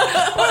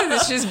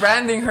 She's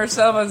branding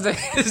herself as the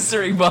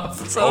history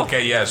buff. So.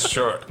 Okay, yes,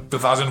 sure.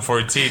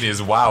 2014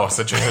 is, wow,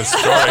 such a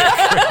historic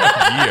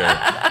year.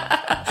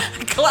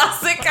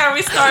 Classic. Are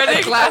we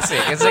starting? Classic.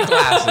 It's a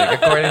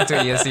classic, according to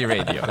ESC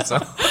Radio. So.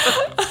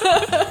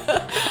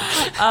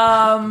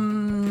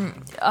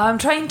 I'm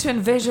trying to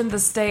envision the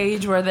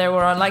stage where they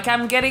were on. Like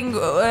I'm getting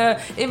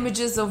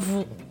images of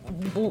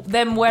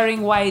them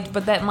wearing white,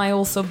 but that might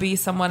also be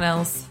someone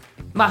else.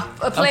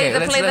 Play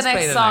let's the play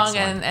next the song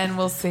next one. and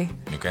we'll see.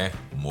 Okay,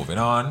 moving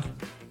on.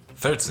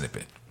 third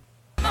snippet.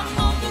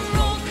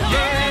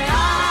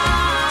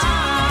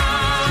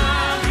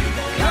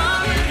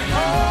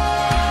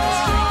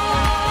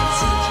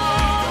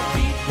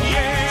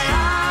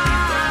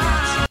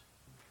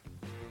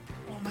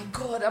 Oh my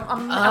god,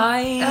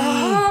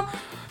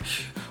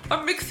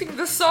 I'm mixing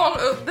this song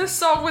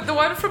with the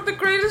one from The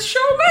Greatest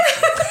Showman.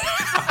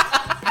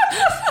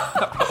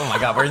 Oh my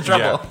god, we're in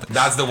trouble. Yeah,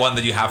 that's the one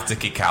that you have to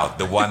kick out.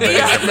 The one that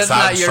is the that's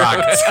not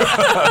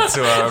soundtrack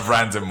to a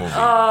random movie.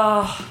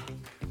 I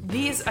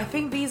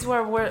think these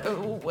were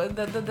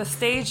the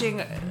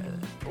staging.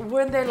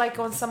 Weren't they like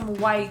on some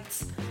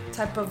white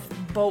type of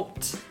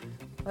boat?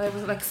 It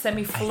was like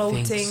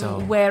semi-floating, so.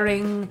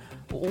 wearing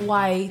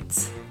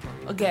white.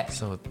 Okay.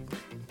 So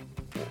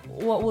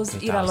What was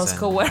 2000. Ira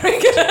Losko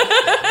wearing?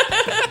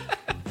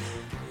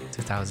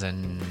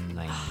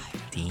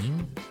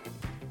 2019?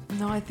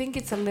 No, I think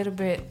it's a little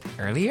bit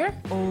Earlier?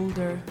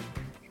 older.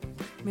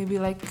 Maybe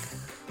like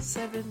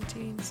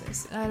 17.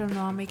 I don't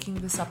know. I'm making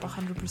this up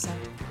 100%.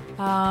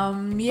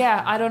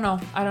 Yeah, I don't know.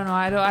 I don't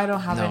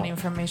have No. any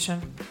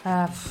information.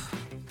 No.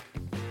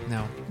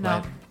 No.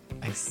 But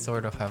I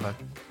sort of have an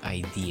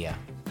idea.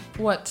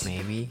 What?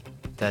 Maybe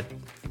that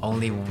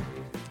only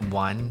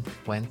one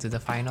went to the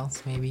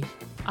finals, maybe?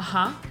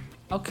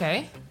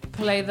 Okay.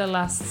 Play the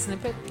last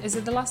snippet. Is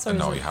it the last or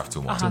No, is it? you have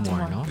two more. Two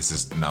more, no? This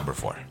is number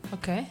 4.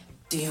 Okay.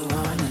 Do you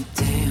wanna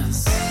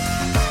dance? Do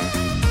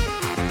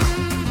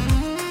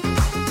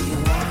you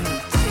wanna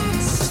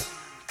dance?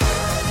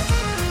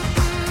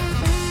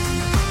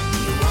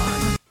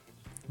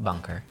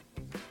 Bunker.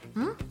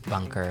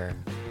 Bunker.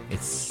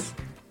 It's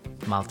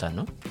Malta,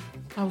 no?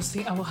 I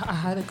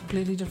had a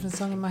completely different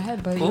song in my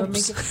head, but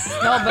Oops.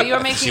 you're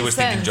making She was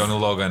sense. thinking Johnny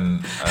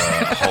Logan,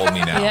 Hold Me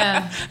Now.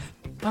 Yeah.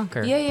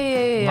 Bunker.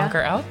 Yeah.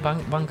 Bunker out?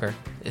 Bunker.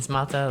 It's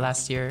Malta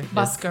last year.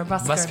 Busker.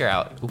 Busker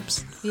out.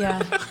 Oops. Yeah.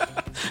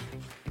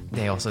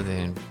 They also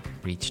didn't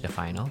reach the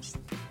finals.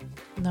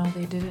 No,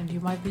 they didn't. You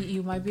might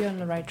be on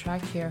the right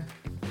track here.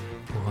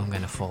 Oh, I'm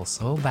gonna fall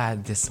so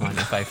bad this one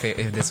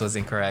if this was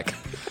incorrect.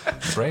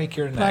 Break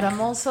your neck. But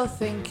I'm also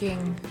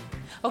thinking.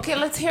 Okay,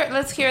 let's hear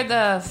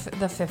the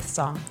fifth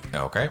song.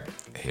 Okay,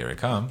 here it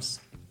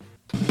comes.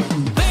 Baby,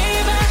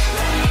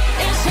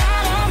 it's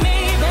hard on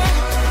me,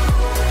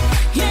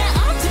 baby.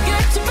 Yeah, I'm too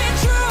good to be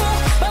true,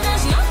 but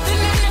there's nothing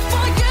in it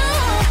for you.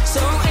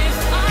 So if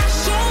I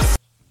should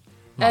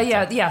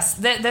Yes,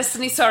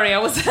 Destiny. Sorry, I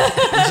was.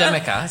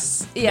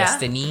 Jamaica's Yeah.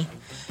 Destiny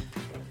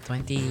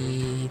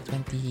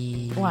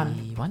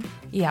 2021.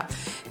 Yeah.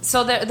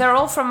 So they're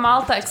all from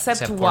Malta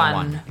except Except for one.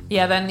 one.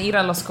 Yeah, then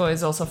Ira Losko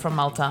is also from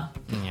Malta.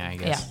 Yeah, I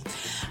Yeah. guess.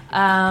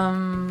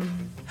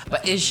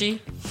 But is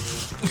she?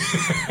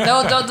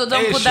 No, don't Is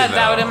put she that though?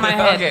 doubt in my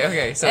head.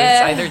 Okay. So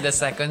it's either the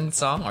second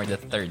song or the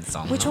third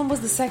song. Which one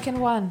was the second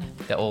one?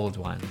 The old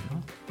one.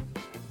 No?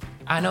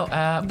 I know.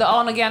 The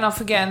on again,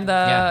 off again.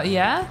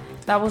 Yeah.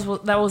 That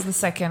was the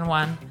second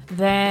one.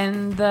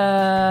 Then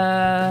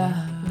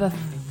the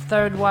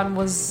third one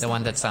was The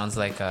one that sounds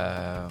like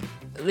a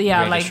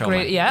like Showman.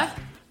 great. Yeah.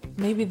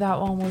 Maybe that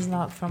one was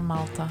not from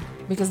Malta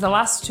because the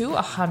last two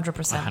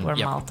 100% were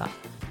Yep. Malta.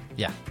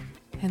 Yeah.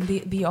 And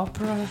the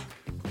opera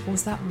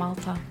was that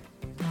Malta?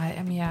 I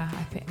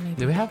think maybe.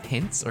 Do we have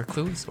hints or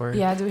clues or?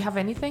 Yeah, do we have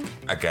anything?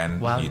 Again,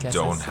 Wild you guesses.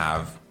 don't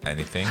have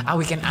anything.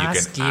 We can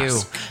ask you.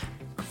 ask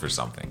for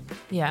something.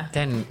 Yeah.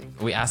 Then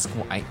we ask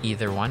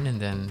either one and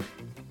then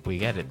we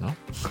get it, no?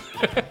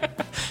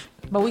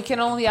 But we can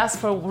only ask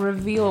for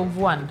reveal of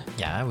one.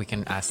 Yeah, we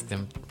can ask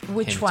them.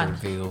 Which hint one?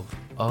 Reveal.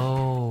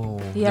 Oh,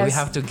 do we Yes.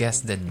 have to guess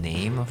the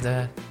name of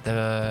the?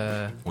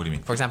 What do you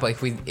mean? For example,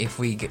 if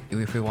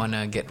we want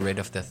to get rid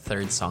of the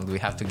third song, do we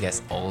have to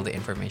guess all the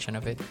information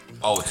of it?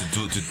 Oh, to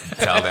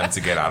tell them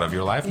to get out of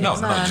your life? No,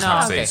 No, just no.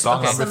 have to say Okay, song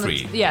okay. number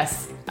 3.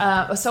 Yes.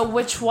 So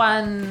which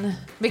one?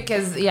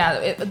 Because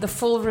the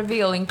full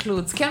reveal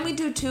includes. Can we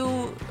do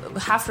 2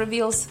 half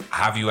reveals?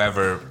 Have you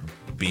ever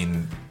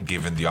been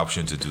given the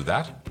option to do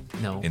that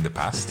No. in the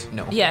past?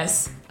 No.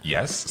 Yes.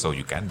 Yes, so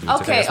you can do it today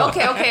Okay. as well.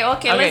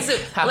 Okay. Let's do.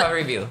 Have a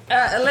reveal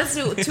Let's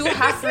do 2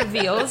 half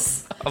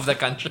reveals of the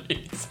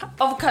countries.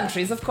 of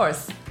countries, of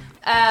course.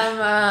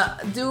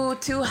 Do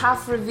 2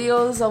 half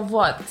reveals of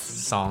what?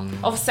 Song.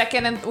 Of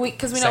second and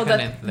because we know Second that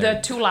and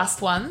third. the 2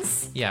 last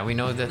ones, Yeah, we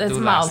know the That's 2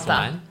 last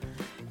Malta. one.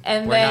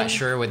 and We're then not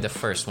sure with the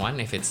first one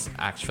if it's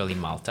actually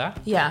Malta.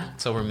 Yeah.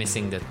 So we're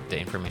missing the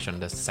information on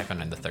the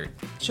second and the third.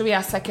 Should we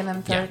ask second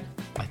and third?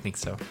 Yeah, I think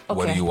so.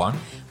 What do you want?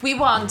 We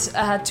want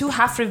 2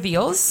 half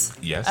reveals.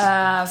 Yes.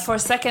 For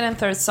second and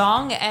third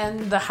song, and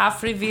the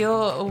half reveal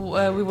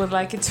we would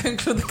like it to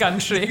include the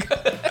country.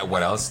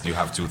 What else? Do you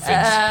have 2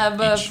 things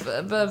each?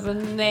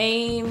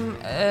 Name,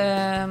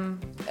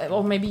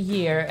 or maybe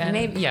year and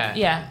Name, yeah.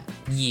 yeah,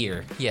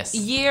 Year, yes.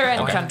 year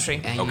and Okay. country.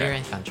 And Okay. year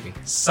and country.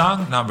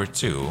 Song number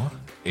 2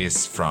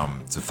 is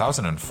from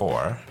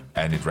 2004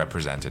 and it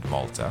represented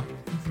Malta.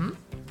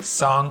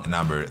 Song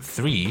number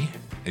 3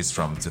 is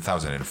from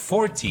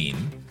 2014,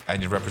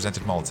 and you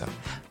represented Malta.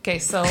 Okay,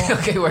 so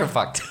Okay, we're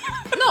fucked.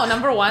 no,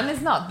 number one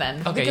is not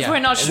then Okay, because yeah. we're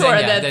not And sure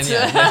then,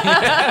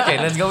 that. Okay,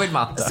 let's go with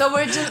Malta. So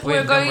With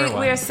we're number one.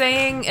 we're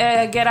saying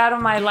 "Get Out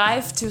of My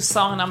Life" to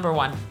song number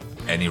one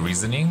Any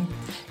reasoning?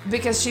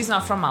 because she's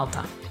not from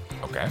Malta.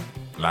 Okay.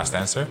 Last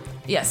answer?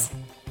 Yes,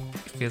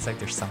 It feels like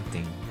there's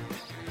something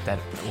that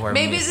we're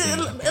maybe missing.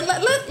 let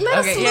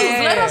us Okay, lose.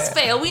 yeah, Let yeah, us yeah.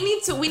 fail. We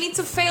need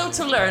to fail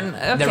to learn.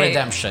 Okay. The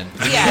redemption.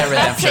 We need Yeah, a that's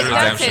redemption. it.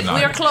 That's Redemption it.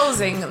 We are arc.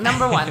 closing.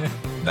 Number one.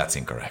 That's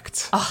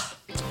incorrect.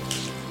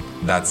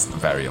 That's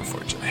very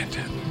unfortunate.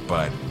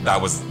 But that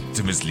was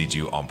to mislead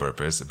you on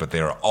purpose. But they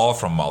are all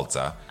from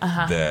Malta.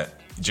 The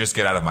Just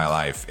Get Out of My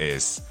Life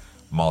is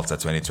Malta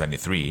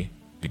 2023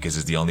 because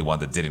it's the only one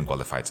that didn't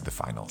qualify to the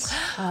finals.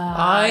 You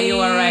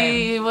are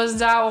right. It was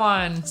that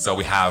one. So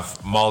we have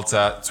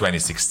Malta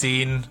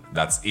 2016.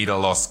 That's Ida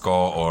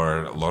Losco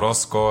or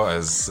Lorosco,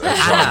 as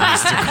John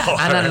used to call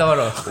her. Anna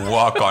Loro.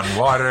 Walk on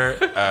Water.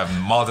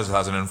 Malta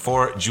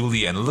 2004.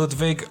 Julie and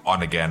Ludwig.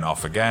 On Again,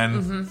 Off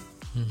Again.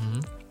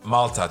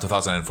 Malta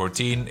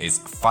 2014 is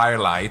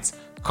Firelight.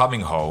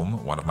 Coming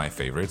Home, one of my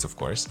favorites, of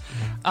course.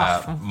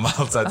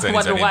 Malta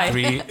wonder why.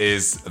 2023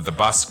 is The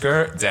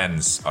Busker,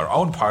 Den's Our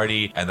Own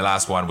Party, and the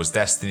last one was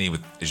Destiny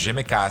with Je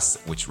me casse,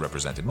 which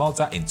represented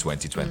Malta in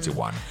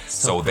 2021.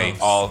 So they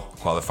close. all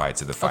qualified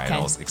to the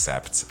finals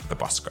except The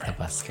Busker.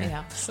 Busker.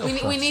 Yeah. So we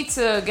close. need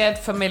to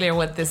get familiar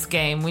with this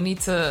game. We need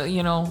to,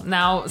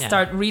 now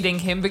start reading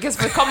him because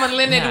for Common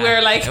Linnet, Yeah.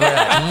 we're like, We're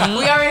like,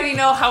 we already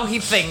know how he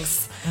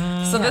thinks.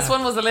 So this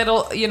one was a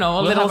little, a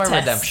We'll little have a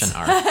test. redemption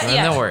arc.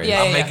 Yeah. No worries.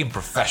 Yeah. I'm making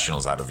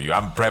professionals out of you.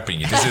 I'm prepping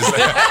you. This is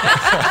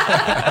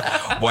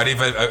what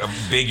if a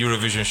big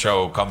Eurovision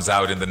show comes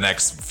out in the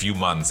next few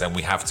months and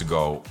we have to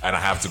go, and I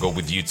have to go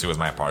with you two as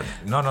my partner?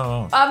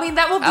 No. I mean,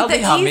 that will I'll be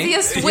be the humming.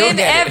 easiest You'll win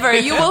get it. ever.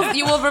 You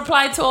will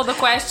reply to all the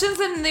questions,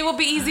 and it will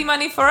be easy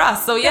money for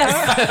us. So yes,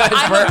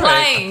 I'm perfect.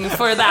 applying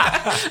for that.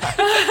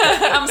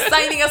 I'm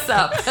signing us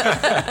up.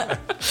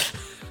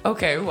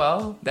 Okay,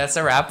 well, that's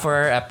a wrap for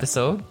our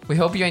episode. We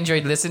hope you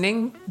enjoyed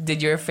listening.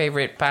 Did your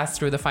favorite pass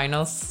through the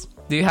finals?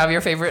 Do you have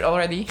your favorite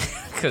already?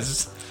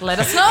 Because Let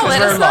us know. Let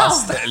we're us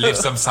lost. know. Leave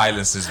some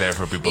silences there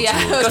for people Yeah,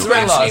 to because we're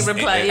actually lost.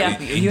 reply. Yeah,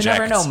 you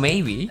never know,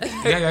 maybe.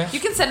 Yeah. you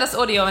can send us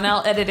audio, and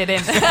I'll edit it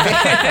in.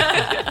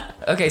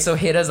 Okay, so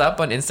hit us up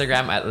on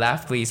Instagram at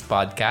Laugh Please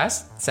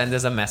Podcast. Send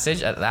us a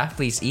message at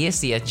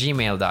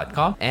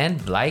laughpleaseesc@gmail.com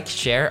and like,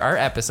 share our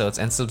episodes,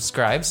 and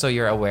subscribe so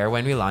you're aware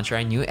when we launch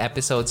our new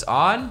episodes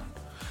on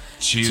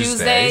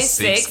Tuesday,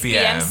 6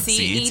 p.m.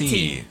 CET.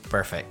 CET.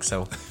 Perfect.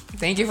 So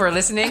thank you for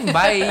listening.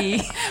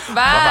 Bye.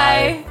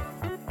 Bye.